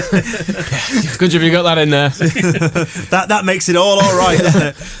 Good job you got that in there. that makes it all right.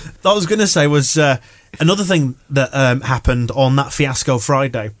 What I was going to say was another thing that happened on that fiasco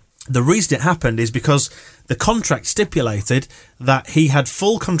Friday. The reason it happened is because the contract stipulated that he had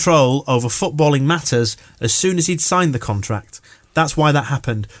full control over footballing matters as soon as he'd signed the contract. That's why that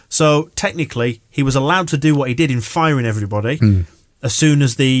happened. So technically, he was allowed to do what he did in firing everybody as soon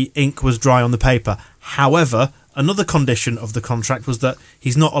as the ink was dry on the paper. However, another condition of the contract was that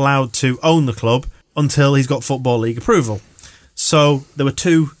he's not allowed to own the club until he's got Football League approval. So there were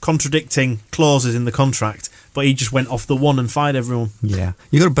two contradicting clauses in the contract, but he just went off the one and fired everyone. Yeah.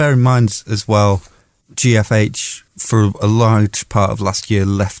 You've got to bear in mind as well, GFH, for a large part of last year,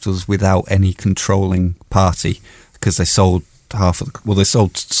 left us without any controlling party because they sold they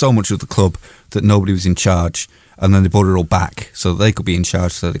sold so much of the club that nobody was in charge, and then they bought it all back so they could be in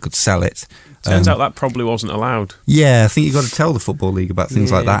charge so they could sell it. Turns out that probably wasn't allowed. Yeah, I think you've got to tell the Football League about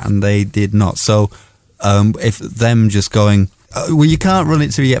things like that, and they did not. So if them just going, well, you can't run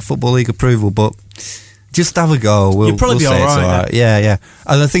it till you get Football League approval, but just have a go. You'll probably be all right. Yeah.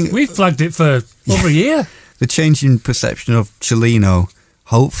 And I think we've flagged it for over a year. The change in perception of Cellino,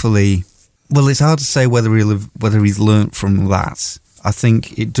 hopefully, well, it's hard to say whether he's learnt from that. I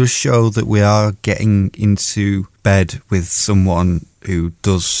think it does show that we are getting into bed with someone who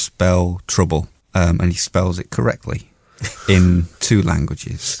does spell trouble, and he spells it correctly in 2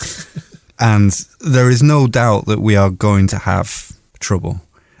 languages. And there is no doubt that we are going to have trouble.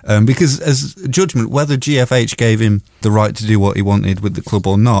 Because as judgment, whether GFH gave him the right to do what he wanted with the club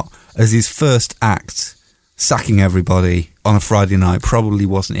or not, as his first act, sacking everybody on a Friday night probably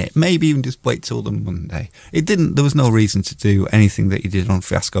wasn't it. Maybe even just wait till the Monday. There was no reason to do anything that he did on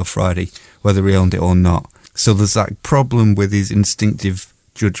Fiasco Friday, whether he owned it or not. So there's that problem with his instinctive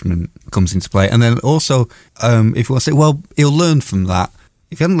judgment comes into play. And then also, if you want to say, well, he'll learn from that.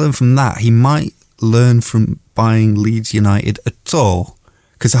 If he hadn't learned from that, he might learn from buying Leeds United at all.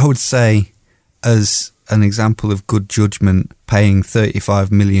 Because I would say, as an example of good judgment, paying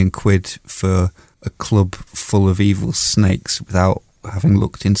 35 million quid for a club full of evil snakes without having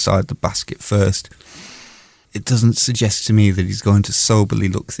looked inside the basket first, it doesn't suggest to me that he's going to soberly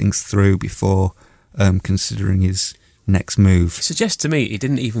look things through before considering his next move. It suggests to me he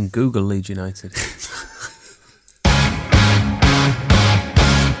didn't even Google Leeds United.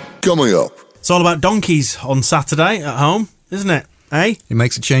 Coming up. It's all about donkeys on Saturday at home, isn't it? Eh? It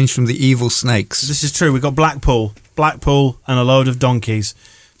makes a change from the evil snakes. This is true. We've got Blackpool and a load of donkeys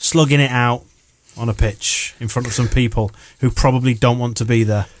slugging it out on a pitch in front of some people who probably don't want to be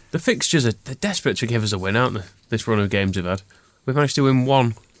there. The fixtures they're desperate to give us a win, aren't they? This run of games we've had. We've managed to win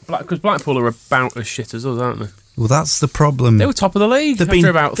one. Because Blackpool are about as shit as us, aren't they? Well, that's the problem. They were top of the league after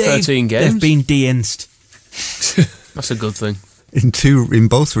about 13 games. They've been de-inced. That's a good thing. In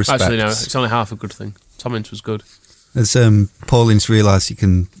both respects. Actually, no, it's only half a good thing. Tom Ince was good. As Paul Ince realised he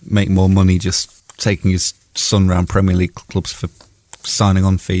can make more money just taking his son round Premier League clubs for signing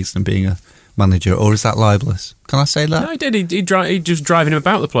on fees than being a manager, or is that libelous? Can I say that? No, he did. He just driving him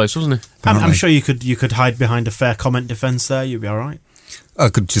about the place, wasn't he? I'm sure you could hide behind a fair comment defence there. You'd be all right. I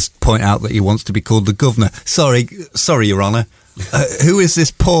could just point out that he wants to be called the governor. Sorry, Your Honour. Who is this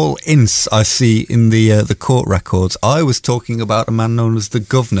Paul Ince I see in the court records? I was talking about a man known as the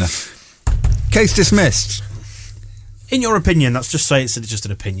governor. Case dismissed. In your opinion, let's just say it's just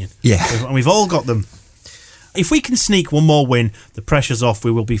an opinion. Yeah. And we've all got them. If we can sneak one more win, the pressure's off,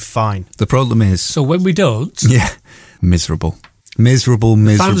 we will be fine. The problem is... So when we don't... Yeah. Miserable.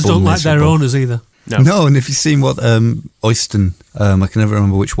 Fans don't like their owners either. No, and if you've seen what Oyston, I can never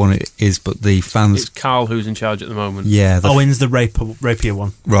remember which one it is, but the fans... It's Carl who's in charge at the moment. Yeah. Owen's the rapier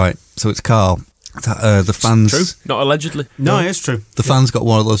one. Right, so it's Carl. The fans... True, not allegedly. No, it's true. The fans got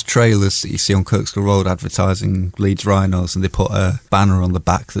one of those trailers that you see on Kirkstall Road advertising Leeds Rhinos, and they put a banner on the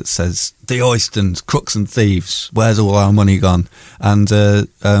back that says, "The Oystons, crooks and thieves, where's all our money gone?" And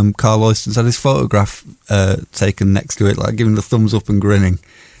Carl Oyston's had his photograph taken next to it, like giving the thumbs up and grinning.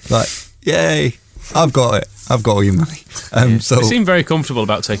 Like, yay, I've got it. I've got all your money. So they seem very comfortable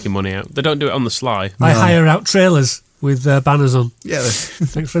about taking money out. They don't do it on the sly. I hire out trailers with banners on. Yeah.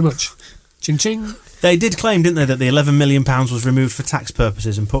 Thanks very much. Ching ching. They did claim, didn't they, that the £11 million was removed for tax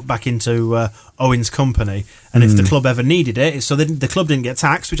purposes and put back into Owen's company. And if the club ever needed it, so the club didn't get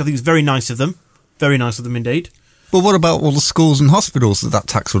taxed, which I think is very nice of them. Very nice of them indeed. Well, what about all the schools and hospitals that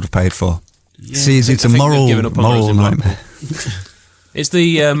tax would have paid for? Yeah. See, it's a moral nightmare. It's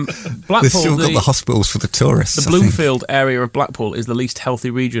the Blackpool. They've still got the hospitals for the tourists. The Bloomfield area of Blackpool is the least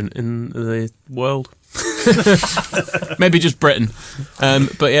healthy region in the world. Maybe just Britain.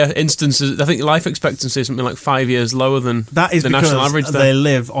 But yeah, instances, I think life expectancy is something like 5 years lower than that is the national average there. They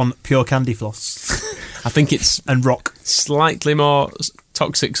live on pure candy floss. I think it's and rock. Slightly more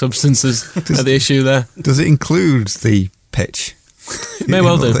toxic substances are the issue there. Does it include the pitch? May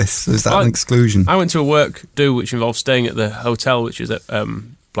well do. Is that an exclusion? I went to a work do which involved staying at the hotel, which is at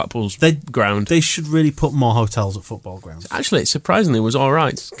Blackpool's ground. They should really put more hotels at football grounds. Actually, it surprisingly was all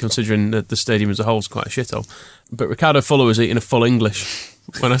right, considering that the stadium as a whole is quite a shithole. But Ricardo Fuller was eating a full English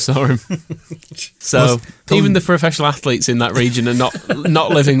when I saw him. So even the professional athletes in that region are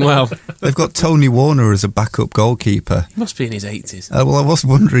not living well. They've got Tony Warner as a backup goalkeeper. He must be in his 80s. Well, I was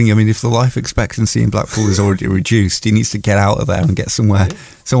wondering, I mean, if the life expectancy in Blackpool is already reduced, he needs to get out of there and get somewhere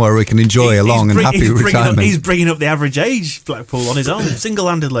where he can enjoy a long and happy retirement. He's bringing up the average age, Blackpool, on his own,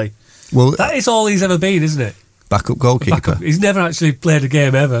 single-handedly. Well, that is all he's ever been, isn't it? Backup goalkeeper. He's never actually played a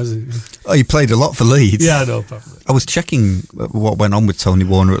game ever, has he? Oh, he played a lot for Leeds. Yeah, I know. Probably. I was checking what went on with Tony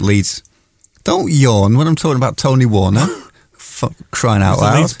Warner at Leeds. Don't yawn when I'm talking about Tony Warner. Crying out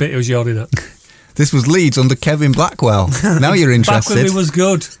loud. The Leeds bit he was yawning at. This was Leeds under Kevin Blackwell. Now you're interested. Back when he was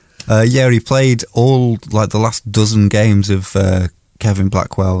good. Yeah, he played all like the last dozen games of Kevin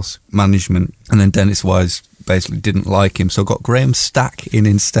Blackwell's management, and then Dennis Wise basically didn't like him, so got Graham Stack in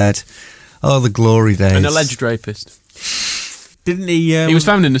instead. Oh, the glory days. An alleged rapist. Didn't he... he was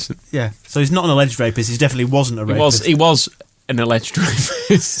found innocent. Yeah, so he's not an alleged rapist, he definitely wasn't a rapist. He was an alleged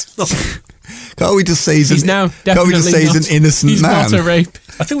rapist. Can't we just say he's an innocent man? He's not a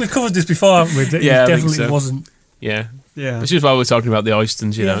rapist. I think we've covered this before, haven't we? That yeah, he definitely wasn't. Yeah. Which is why we're talking about the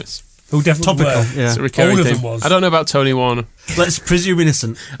Oystons, you know. It's who definitely topical. It's a recurring All of theme. them was. I don't know about Tony Warner. Let's presume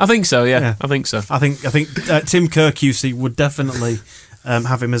innocent. I think so, yeah. I think so. I think Tim Kerr QC would definitely...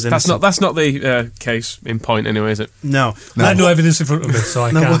 have him as innocent. That's not the case in point anyway, is it? No. I had no evidence in front of me, so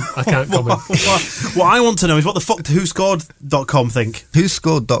I can't comment. What I want to know is what the fuck do WhoScored.com think?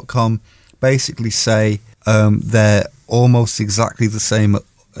 WhoScored.com basically say they're almost exactly the same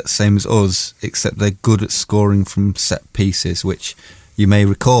as us, except they're good at scoring from set pieces, which you may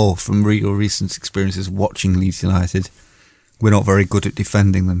recall from your recent experiences watching Leeds United. We're not very good at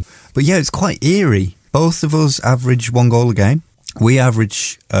defending them. But yeah, it's quite eerie. Both of us average 1 goal a game. We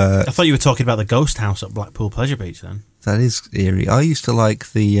average... I thought you were talking about the ghost house at Blackpool Pleasure Beach then. That is eerie. I used to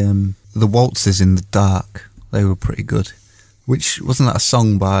like the the Waltzes in the Dark. They were pretty good. Which, wasn't that a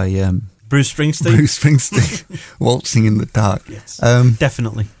song by... Bruce Springsteen? Bruce Springsteen. Waltzing in the Dark. Yes,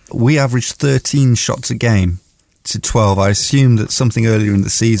 definitely. We averaged 13 shots a game to 12. I assume that something earlier in the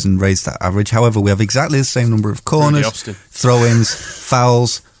season raised that average. However, we have exactly the same number of corners, throw-ins,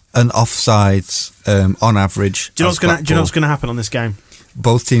 fouls and offsides on average. Do you know what's going to happen on this game?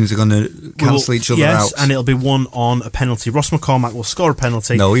 Both teams are going to cancel each other out. Yes, and it'll be won on a penalty. Ross McCormack will score a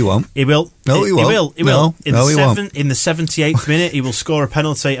penalty. No, he won't. He will. No, he won't. He will. He won't. In the 78th minute, he will score a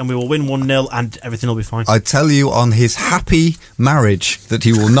penalty and we will win 1-0 and everything will be fine. I tell you on his happy marriage that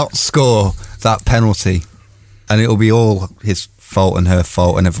he will not score that penalty. And it'll be all his fault and her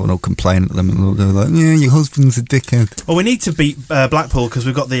fault, and everyone will complain at them, and they'll go like, "Yeah, your husband's a dickhead." Well, we need to beat Blackpool because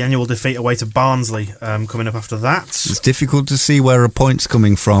we've got the annual defeat away to Barnsley coming up after that. It's difficult to see where a point's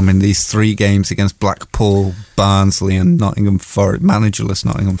coming from in these 3 games against Blackpool, Barnsley, and Nottingham Forest. Managerless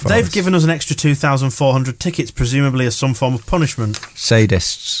Nottingham Forest. They've given us an extra 2,400 tickets, presumably as some form of punishment.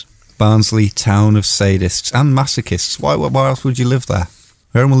 Sadists, Barnsley, town of sadists and masochists. Why else would you live there?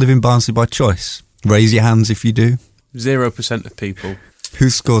 Everyone will live in Barnsley by choice. Raise your hands if you do. 0% of people.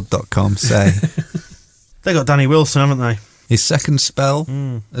 WhoScored.com say. They got Danny Wilson, haven't they? His second spell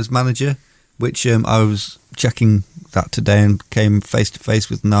as manager, which I was checking that today and came face to face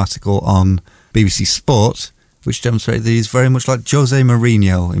with an article on BBC Sport, which demonstrated that he's very much like Jose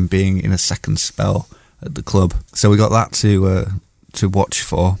Mourinho in being in a second spell at the club. So we got that to watch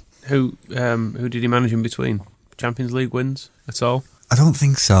for. Who did he manage in between? Champions League wins at all? I don't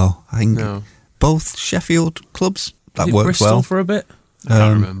think so. I think both Sheffield clubs. That worked Bristol well for a bit. I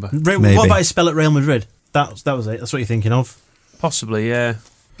can't remember. What about his spell at Real Madrid? That was it. That's what you're thinking of. Possibly, yeah.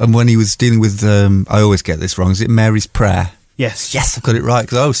 And when he was dealing with, I always get this wrong. Is it Mary's Prayer? Yes, I've got it right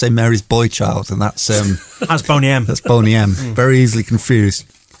because I always say Mary's Boy Child, and that's that's Boney M. That's Boney M. Very easily confused.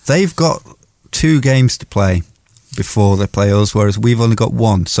 They've got 2 games to play before they play us, whereas we've only got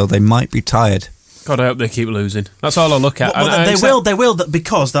 1, so they might be tired. God, I hope they keep losing. That's all I look at. Well, they will,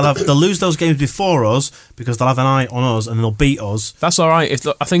 because they'll lose those games before us because they'll have an eye on us and they'll beat us. That's all right.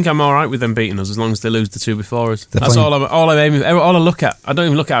 I think I'm all right with them beating us as long as they lose the 2 before us. That's all I'm aiming. All I look at. I don't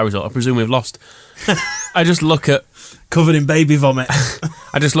even look at our result. I presume we've lost. I just look at covered in baby vomit.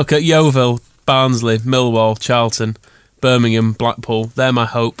 I just look at Yeovil, Barnsley, Millwall, Charlton, Birmingham, Blackpool. They're my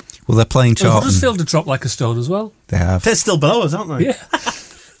hope. Well, they're playing Charlton. Huddersfield have dropped like a stone as well. They have. They're still below us, aren't they? Yeah.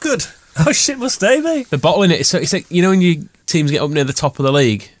 Good. How shit must they be? They're bottling it. It's like, you know when your teams get up near the top of the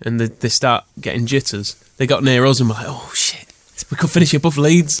league and they start getting jitters? They got near us and we're like, oh shit, we could finish above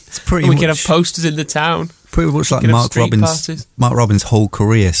Leeds. It's pretty we much, could have posters in the town. Pretty much like Mark Robins' whole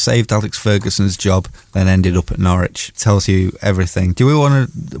career. Saved Alex Ferguson's job, then ended up at Norwich. Tells you everything. Do we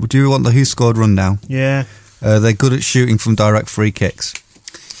want the Who Scored rundown? Yeah. They're good at shooting from direct free kicks.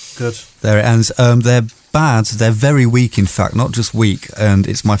 Good. There it ends. They're bad. They're very weak, in fact, not just weak. And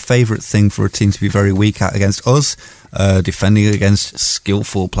it's my favourite thing for a team to be very weak at against us, defending against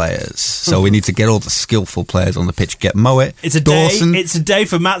skillful players. So we need to get all the skillful players on the pitch. Get Mowat. It's a day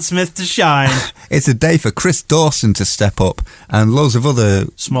for Matt Smith to shine. It's a day for Chris Dawson to step up, and loads of other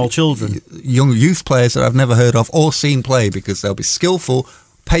small children, young youth players that I've never heard of or seen play, because they'll be skillful,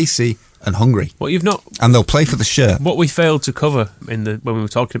 pacey, and hungry. And they'll play for the shirt. What we failed to cover when we were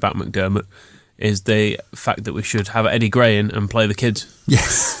talking about McDermott is the fact that we should have Eddie Gray in and play the kids.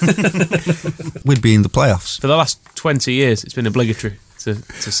 Yes. We'd be in the playoffs. For the last 20 years, it's been obligatory to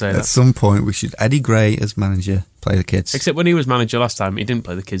say that. At some point, we should Eddie Gray as manager, play the kids. Except when he was manager last time, he didn't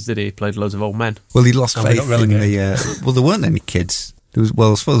play the kids, did he? He played loads of old men. Well, he lost faith in the... well, there weren't any kids. I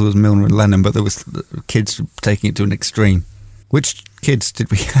suppose there was Milner and Lennon, but there was kids taking it to an extreme. Which kids did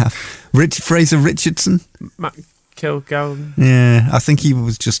we have? Fraser Richardson? Matt Kilgallen. Yeah, I think he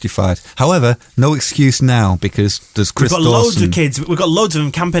was justified. However, no excuse now, because there's Chris Dawson. We've got loads of kids. We've got loads of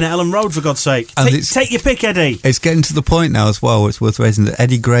them camping at Ellen Road, for God's sake. Take your pick, Eddie. It's getting to the point now as well, it's worth raising, that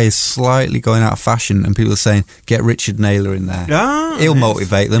Eddie Gray is slightly going out of fashion, and people are saying, get Richard Naylor in there. He'll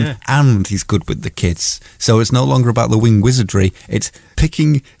motivate them, and he's good with the kids. So it's no longer about the wing wizardry. It's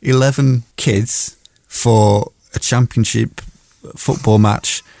picking 11 kids for a championship football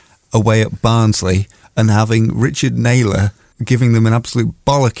match away at Barnsley and having Richard Naylor giving them an absolute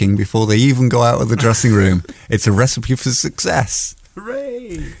bollocking before they even go out of the dressing room. It's a recipe for success.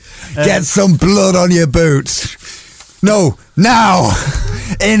 Hooray! Get some blood on your boots. No, now!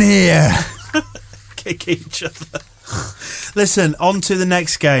 In here! Kick each other. Listen, on to the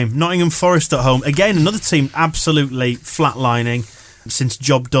next game. Nottingham Forest at home. Again, another team absolutely flatlining since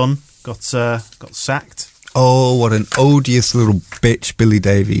Job Done got sacked. Oh, what an odious little bitch Billy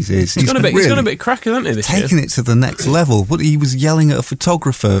Davies is. He's gone a bit cracker, hasn't he, this taking year? it to the next level. But he was yelling at a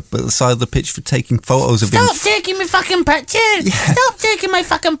photographer at the side of the pitch for taking photos of him. Stop taking my fucking picture! Yeah. Stop taking my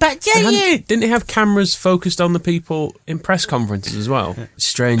fucking picture, you! Didn't he have cameras focused on the people in press conferences as well? Yeah.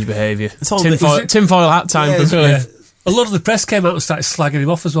 Strange behaviour. Tinfoil hat time for Billy. Yeah. A lot of the press came out and started slagging him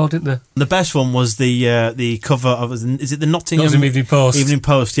off as well, didn't they? The best one was the cover of, is it the Nottingham Evening Post? Evening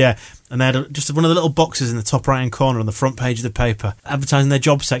Post, yeah. And they had just one of the little boxes in the top right-hand corner on the front page of the paper, advertising their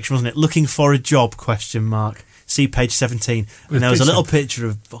job section, wasn't it? Looking for a job, ? See page 17. And there was a little picture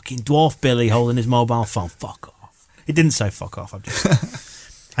of fucking Dwarf Billy holding his mobile phone. Fuck off. It didn't say fuck off,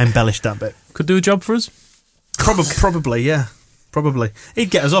 I embellished that bit. Could do a job for us? Probably, yeah. Probably.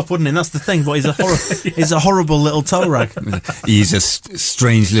 He'd get us up, wouldn't he? And that's the thing, but he's a horrible little toe rag. He's a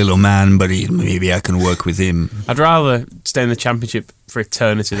strange little man, but maybe I can work with him. I'd rather stay in the Championship for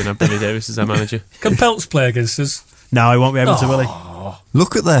eternity than have Billy Davies as our manager. Can Peltz play against us? No, he won't be able to, will he?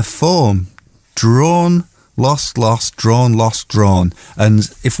 Look at their form. Drawn, lost, drawn, lost, drawn. And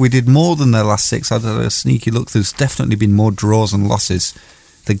if we did more than their last 6, I'd have a sneaky look. There's definitely been more draws and losses.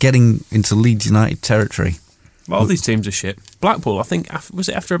 They're getting into Leeds United territory. Well, all these teams are shit. Blackpool, I think, was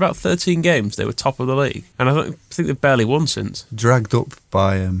it after about 13 games they were top of the league? And I think they've barely won since. Dragged up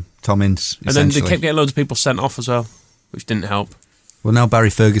by Tom Ince, and then they kept getting loads of people sent off as well, which didn't help. Well, now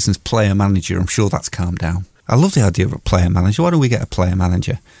Barry Ferguson's player manager, I'm sure that's calmed down. I love the idea of a player manager. Why don't we get a player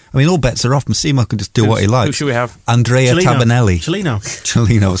manager? I mean, all bets are off. Massimo can just do what he likes. Who should we have? Andrea Tabanelli.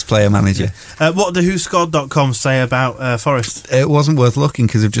 Cellino as player manager. What do WhoScored.com say about Forest? It wasn't worth looking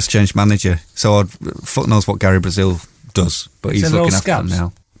because they've just changed manager. So fuck knows what Gary Brazil does, but he's looking after them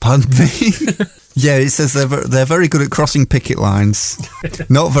now. Pardon me? Yeah, it says they're very good at crossing picket lines,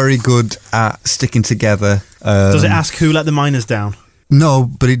 not very good at sticking together. Does it ask who let the miners down? No,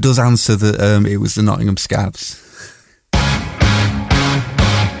 but it does answer that it was the Nottingham Scabs.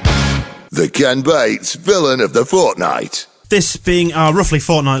 The Ken Bates Villain of the Fortnight. This being our roughly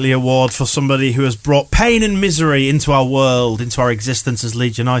fortnightly award for somebody who has brought pain and misery into our world, into our existence as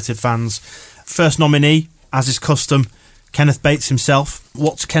Leeds United fans. First nominee, as is custom, Kenneth Bates himself.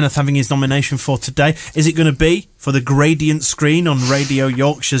 What's Kenneth having his nomination for today? Is it going to be for the gradient screen on Radio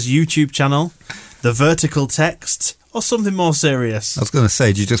Yorkshire's YouTube channel, the vertical text, or something more serious? I was going to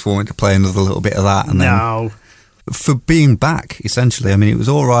say, do you just want me to play another little bit of that? And no. Then, for being back, essentially, I mean, it was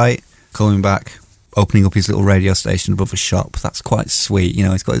all right coming back, opening up his little radio station above a shop. That's quite sweet. You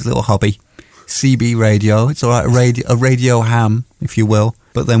know, he's got his little hobby. CB radio. It's all right, a radio ham, if you will.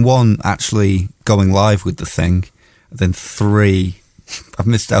 But then 1, actually going live with the thing. Then 3, I've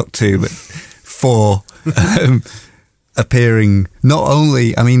missed out 2, but 4, appearing not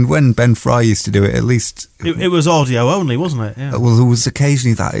only, I mean, when Ben Fry used to do it, at least... It was audio only, wasn't it? Yeah. Well, there was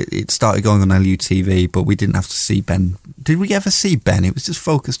occasionally that it started going on LUTV, but we didn't have to see Ben. Did we ever see Ben? It was just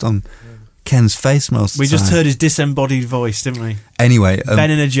focused on Ken's face most of the time. We just heard his disembodied voice, didn't we? Anyway... Ben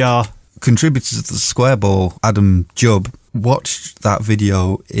in a jar. Contributor to the Square Ball, Adam Jubb, watched that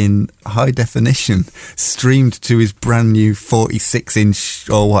video in high definition, streamed to his brand new 46-inch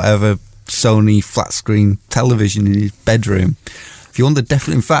or whatever Sony flat screen television in his bedroom. If you want the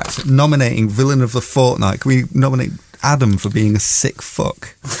definite facts, nominating Villain of the Fortnight, can we nominate Adam for being a sick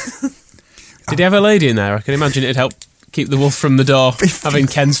fuck? Did he have a lady in there? I can imagine it'd help keep the wolf from the door, having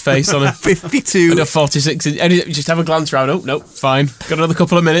Ken's face on a 52 and a 46. And just have a glance around. Oh, no, fine. Got another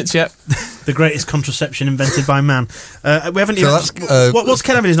couple of minutes, yep. The greatest contraception invented by man. We haven't even... what's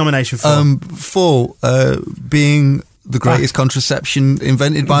Ken having his nomination for? For being the greatest contraception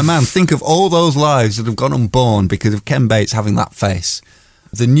invented by man. Think of all those lives that have gone unborn because of Ken Bates having that face.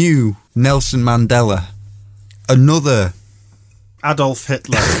 The new Nelson Mandela. Another... Adolf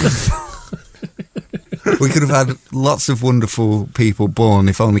Hitler. We could have had lots of wonderful people born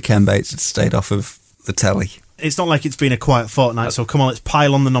if only Ken Bates had stayed off of the telly. It's not like it's been a quiet fortnight, so come on, let's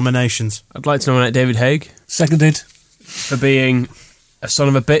pile on the nominations. I'd like to nominate David Haig. Seconded. For being a son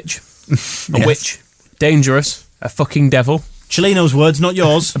of a bitch, a witch, dangerous, a fucking devil. Cellino's words, not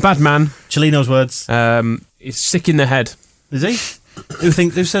yours. A bad man. Cellino's words. He's sick in the head. Is he?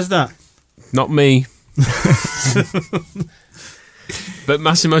 Who says that? Not me. But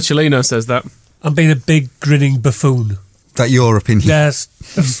Massimo Cellino says that. I'm being a big grinning buffoon. That your opinion? Yes.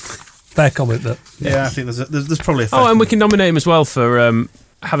 Fair comment, that. Yeah, I think there's probably a fair and we can nominate him as well for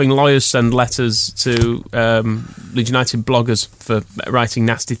having lawyers send letters to Leeds United bloggers for writing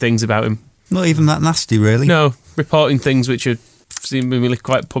nasty things about him. Not even that nasty, really. No, reporting things which are seemingly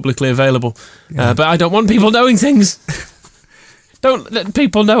quite publicly available. Yeah. But I don't want people knowing things. Don't let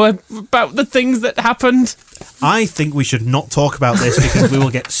people know about the things that happened. I think we should not talk about this because we will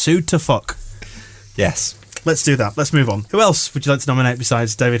get sued to fuck. Yes. Let's do that. Let's move on. Who else would you like to nominate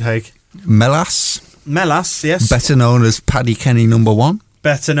besides David Haig? Melas, yes. better known as Paddy Kenny #1.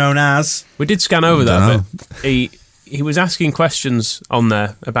 Better known as... We did scan over that, but he was asking questions on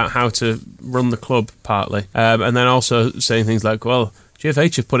there about how to run the club, partly, and then also saying things like, well,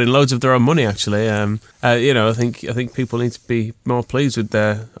 GFH have put in loads of their own money, actually. I think people need to be more pleased with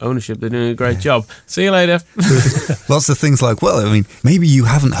their ownership. They're doing a great job. See you later. Lots of things like, well, I mean, maybe you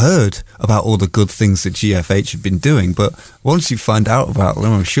haven't heard about all the good things that GFH have been doing, but once you find out about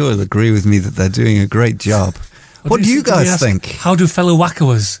them, I'm sure you'll agree with me that they're doing a great job. What do you guys think? How do fellow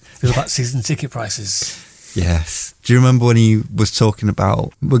Wackowers feel about season ticket prices? Yes. Do you remember when he was talking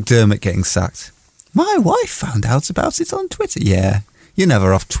about McDermott getting sacked? My wife found out about it on Twitter. Yeah. You're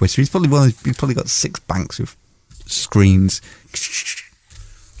never off Twitter. He's probably got 6 banks with screens.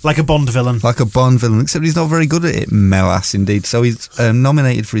 Like a Bond villain. Like a Bond villain, except he's not very good at it, Melas, indeed. So he's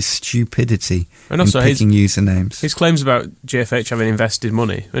nominated for his stupidity and also in picking usernames. His claims about GFH having invested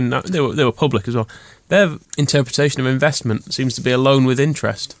money, and they were public as well, their interpretation of investment seems to be a loan with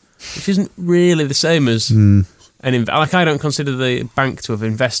interest, which isn't really the same as like, I don't consider the bank to have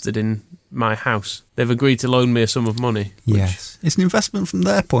invested in my house. They've agreed to loan me a sum of money. Yes. It's an investment from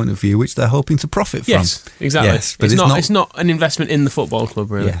their point of view, which they're hoping to profit from. Yes, exactly. Yes, but it's not an investment in the football club,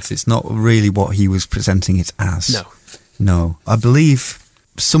 really. Yes, it's not really what he was presenting it as. No. I believe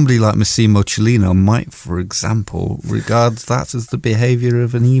somebody like Massimo Cellino might, for example, regard that as the behaviour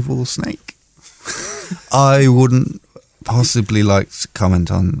of an evil snake. I wouldn't possibly like to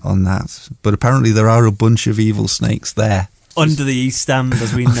comment on that, but apparently there are a bunch of evil snakes there. Under the East Stand,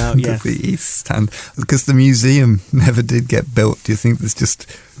 as we know. Under the East Stand. Because the museum never did get built. Do you think there's just...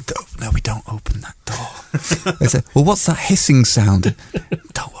 No, we don't open that door. They say, well, what's that hissing sound?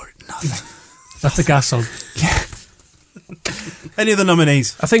 Don't worry, nothing. That's the gas on. Yeah. Any other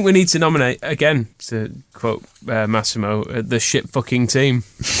nominees? I think we need to nominate, again, to quote Massimo, the shit fucking team.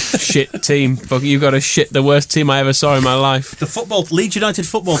 Shit team. You've got to shit the worst team I ever saw in my life. The Leeds United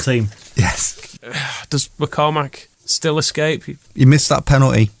football team. Yes. Does McCormack still escape? He missed that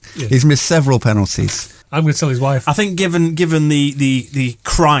penalty. Yeah. He's missed several penalties. I'm going to tell his wife. I think given the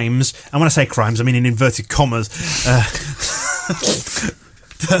crimes, and when I say crimes, I mean in inverted commas,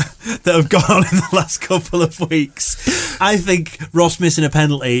 that have gone on in the last couple of weeks, I think Ross missing a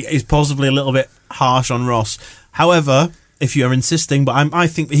penalty is possibly a little bit harsh on Ross. However, if you're insisting, but I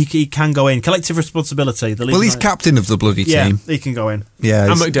think that he can go in. Collective responsibility. He's captain of the bloody team. Yeah, he can go in. Yeah,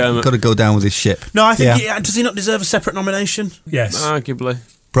 and McDermott. Got to go down with his ship. No, I think does he not deserve a separate nomination? Yes, arguably.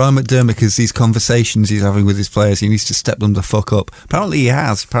 Brian McDermott, because these conversations he's having with his players, he needs to step them the fuck up. Apparently he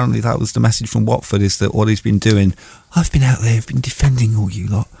has. Apparently that was the message from Watford, is that what he's been doing, I've been out there, I've been defending all you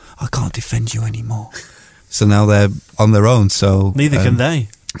lot. I can't defend you anymore. So now they're on their own, so... Neither can they.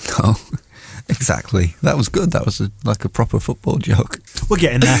 No, exactly. That was good. That was like a proper football joke. We're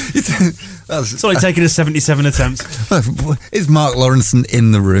getting there. It's only taken us 77 attempts. Is Mark Lawrenson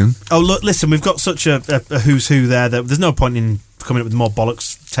in the room? Oh, look, listen, we've got such a who's who there that there's no point in coming up with more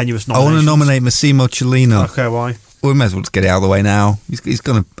bollocks, tenuous nominations. I want to nominate Massimo Cellino. Okay, why? Well, we may as well just get it out of the way now. He's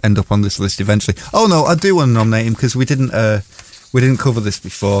going to end up on this list eventually. Oh no, I do want to nominate him because we didn't cover this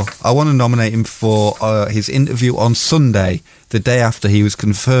before. I want to nominate him for his interview on Sunday, the day after he was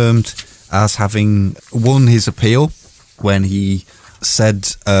confirmed as having won his appeal, when he said,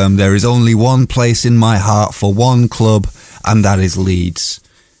 there is only one place in my heart for one club, and that is Leeds.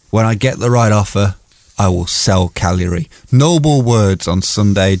 When I get the right offer, I will sell Cagliari. Noble words on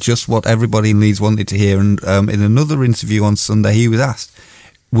Sunday, just what everybody in Leeds wanted to hear. And in another interview on Sunday, he was asked,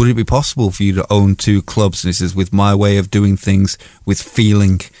 would it be possible for you to own 2 clubs? And he says, with my way of doing things, with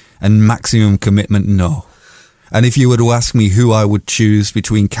feeling and maximum commitment, no. And if you were to ask me who I would choose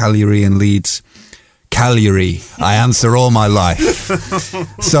between Cagliari and Leeds, Cagliari, I answer all my life.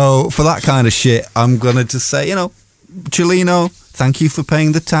 So for that kind of shit, I'm going to just say, Cellino, thank you for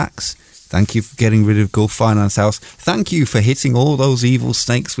paying the tax. Thank you for getting rid of Gulf Finance House. Thank you for hitting all those evil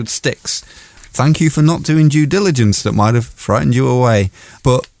snakes with sticks. Thank you for not doing due diligence that might have frightened you away.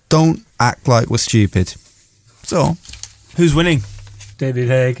 But don't act like we're stupid. So, who's winning? David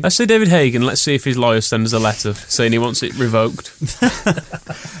Haig. Let's say David Haig, and let's see if his lawyer sends a letter saying he wants it revoked.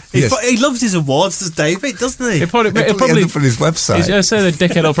 He loves his awards, does David, doesn't he? He'll probably end up on his website. He's going to say the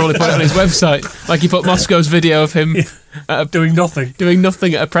dickhead will probably put it on his website, like he put Moscow's video of him doing nothing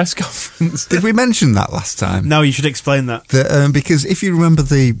at a press conference. Did we mention that last time? No, you should explain that. Because if you remember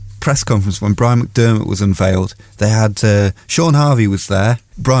the press conference when Brian McDermott was unveiled, they had Sean Harvey was there,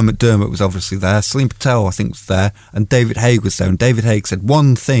 Brian McDermott was obviously there, Salim Patel I think was there, and David Haig was there, and David Haig said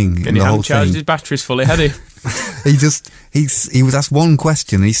one thing in the whole thing. His batteries fully, had he? he was asked one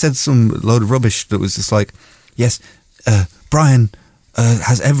question and he said some load of rubbish that was just like, yes, Brian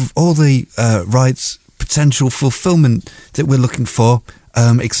has all the rights, potential fulfillment that we're looking for,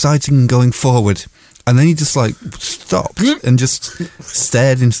 exciting going forward. And then he just like stopped and just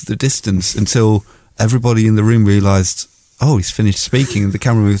stared into the distance until everybody in the room realised, oh, he's finished speaking, and the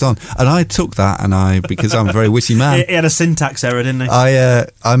camera moved on. And I took that, and because I'm a very witty man, he had a syntax error, didn't he?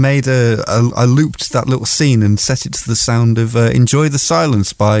 I made I looped that little scene and set it to the sound of "Enjoy the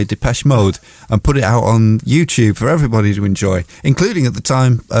Silence" by Depeche Mode, and put it out on YouTube for everybody to enjoy, including at the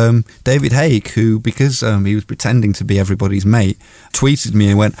time David Haig, who, because he was pretending to be everybody's mate, tweeted me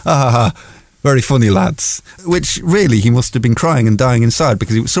and went, very funny, lads. Which, really, he must have been crying and dying inside,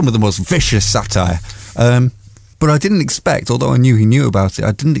 because it was some of the most vicious satire. But I didn't expect, although I knew he knew about it,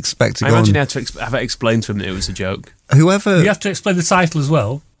 I didn't expect to I imagine he had to have it explained to him that it was a joke. You have to explain the title as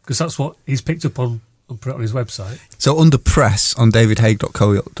well, because that's what he's picked up on and put it on his website. So under press on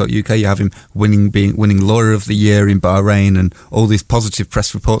davidhaig.co.uk, you have him winning Lawyer of the Year in Bahrain and all these positive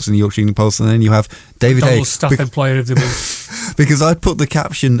press reports in the Yorkshire Evening Post, and then you have David Haig, Staff Employer of the Month. Because I put the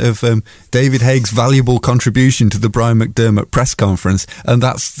caption of David Haig's valuable contribution to the Brian McDermott press conference, and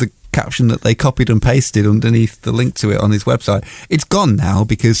that's the caption that they copied and pasted underneath the link to it on his website. It's gone now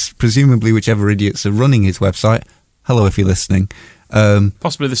because presumably whichever idiots are running his website, hello if you're listening,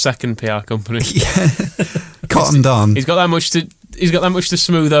 possibly the second PR company. Yeah, cottoned on. He's got that much to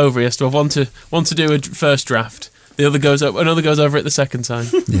smooth over. He has to have one to do a first draft. The other goes up, another goes over it the second time.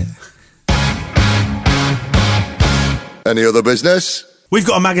 Yeah. Any other business? We've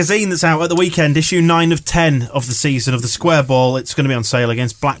got a magazine that's out at the weekend, issue 9 of 10 of the season of the Square Ball. It's going to be on sale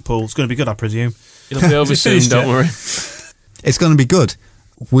against Blackpool. It's going to be good, I presume. It'll be over soon, don't worry. It's going to be good.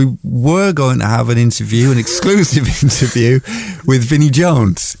 We were going to have an exclusive interview with Vinnie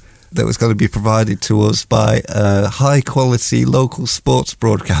Jones that was going to be provided to us by a high-quality local sports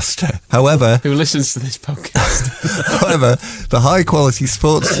broadcaster. However... Who listens to this podcast. However, the high-quality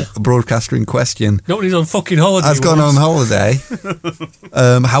sports broadcaster in question... Nobody's on fucking holiday. ...has gone on holiday.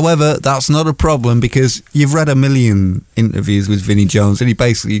 However, that's not a problem because you've read a million interviews with Vinnie Jones and he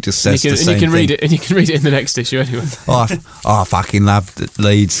basically just says the same thing. And you can read it in the next issue anyway. I fucking love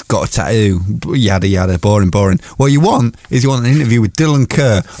Leeds, got a tattoo, yada yada, boring. What you want is an interview with Dylan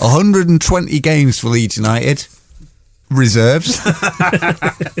Kerr, 120 games for Leeds United, reserves.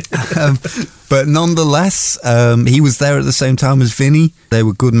 But nonetheless, he was there at the same time as Vinny. They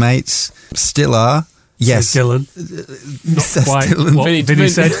were good mates, still are. Yes. Says Dylan. Says quite Dylan. what Vinny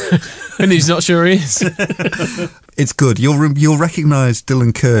said. Vinny's not sure he is. It's good. You'll recognise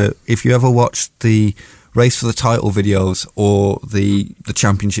Dylan Kerr if you ever watched the Race for the Title videos or the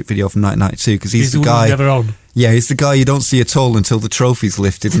Championship video from 1992, because he's the guy never on. Yeah, he's the guy you don't see at all until the trophy's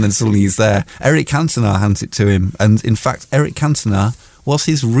lifted and then suddenly he's there. Eric Cantona hands it to him, and in fact Eric Cantona was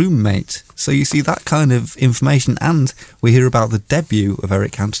his roommate. So you see that kind of information, and we hear about the debut of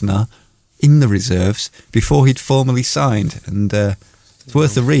Eric Cantona in the reserves before he'd formally signed, and it's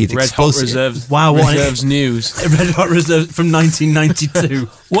worth a read. Red Hot Reserves. Wow, Reserves news. Red Hot Reserves from 1992.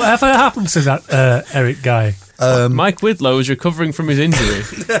 Whatever happened to that Eric guy? Mike Whitlow is recovering from his injury.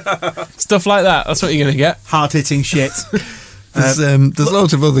 Stuff like that. That's what you're going to get. Hard-hitting shit. There's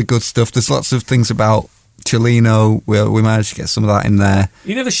loads of other good stuff. There's lots of things about Cellino. We managed to get some of that in there.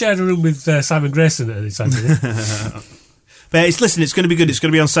 You never shared a room with Simon Grayson at any time, did you? But it's going to be good. It's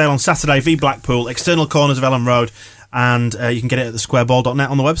going to be on sale on Saturday, v Blackpool, external corners of Ellen Road, and you can get it at thesquareball.net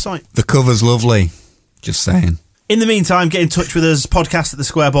on the website. The cover's lovely. Just saying. In the meantime, get in touch with us, podcast at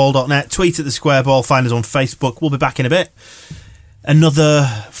thesquareball.net, tweet at thesquareball, find us on Facebook. We'll be back in a bit. Another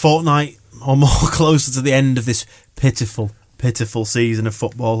fortnight or more closer to the end of this pitiful season of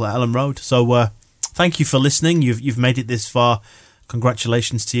football at Ellen Road. So thank you for listening. You've made it this far.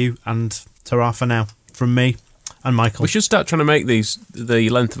 Congratulations to you, and ta-ra for now from me and Michael. We should start trying to make these the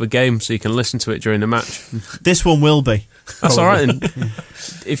length of a game so you can listen to it during the match. This one will be. That's all right. Then.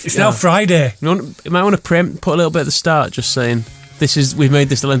 It's now Friday. You might want to put a little bit at the start, just saying we've made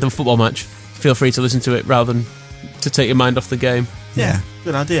this the length of a football match. Feel free to listen to it rather than to take your mind off the game. Yeah,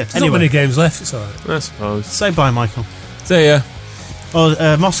 good idea. There's not many games left, it's all right. I suppose. Say bye, Michael. See ya.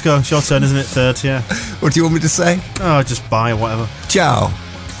 Oh, Moscow, it's your turn, isn't it? Third, yeah. What do you want me to say? Oh, just bye or whatever. Ciao.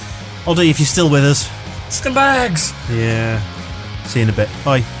 Oddie, if you're still with us. Scumbags! Yeah. See you in a bit.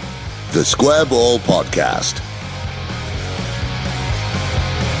 Bye. The Square Ball Podcast.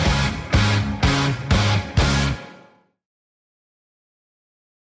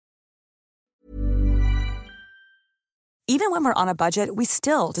 Even when we're on a budget, we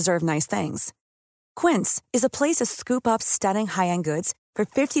still deserve nice things. Quince is a place to scoop up stunning high-end goods for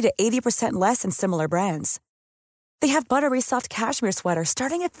 50 to 80% less than similar brands. They have buttery soft cashmere sweaters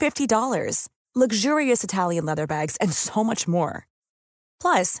starting at $50, luxurious Italian leather bags, and so much more.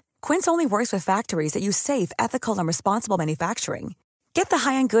 Plus, Quince only works with factories that use safe, ethical, and responsible manufacturing. Get the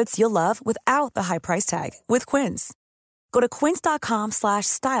high-end goods you'll love without the high price tag with Quince. Go to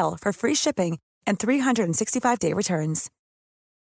quince.com/style for free shipping and 365-day returns.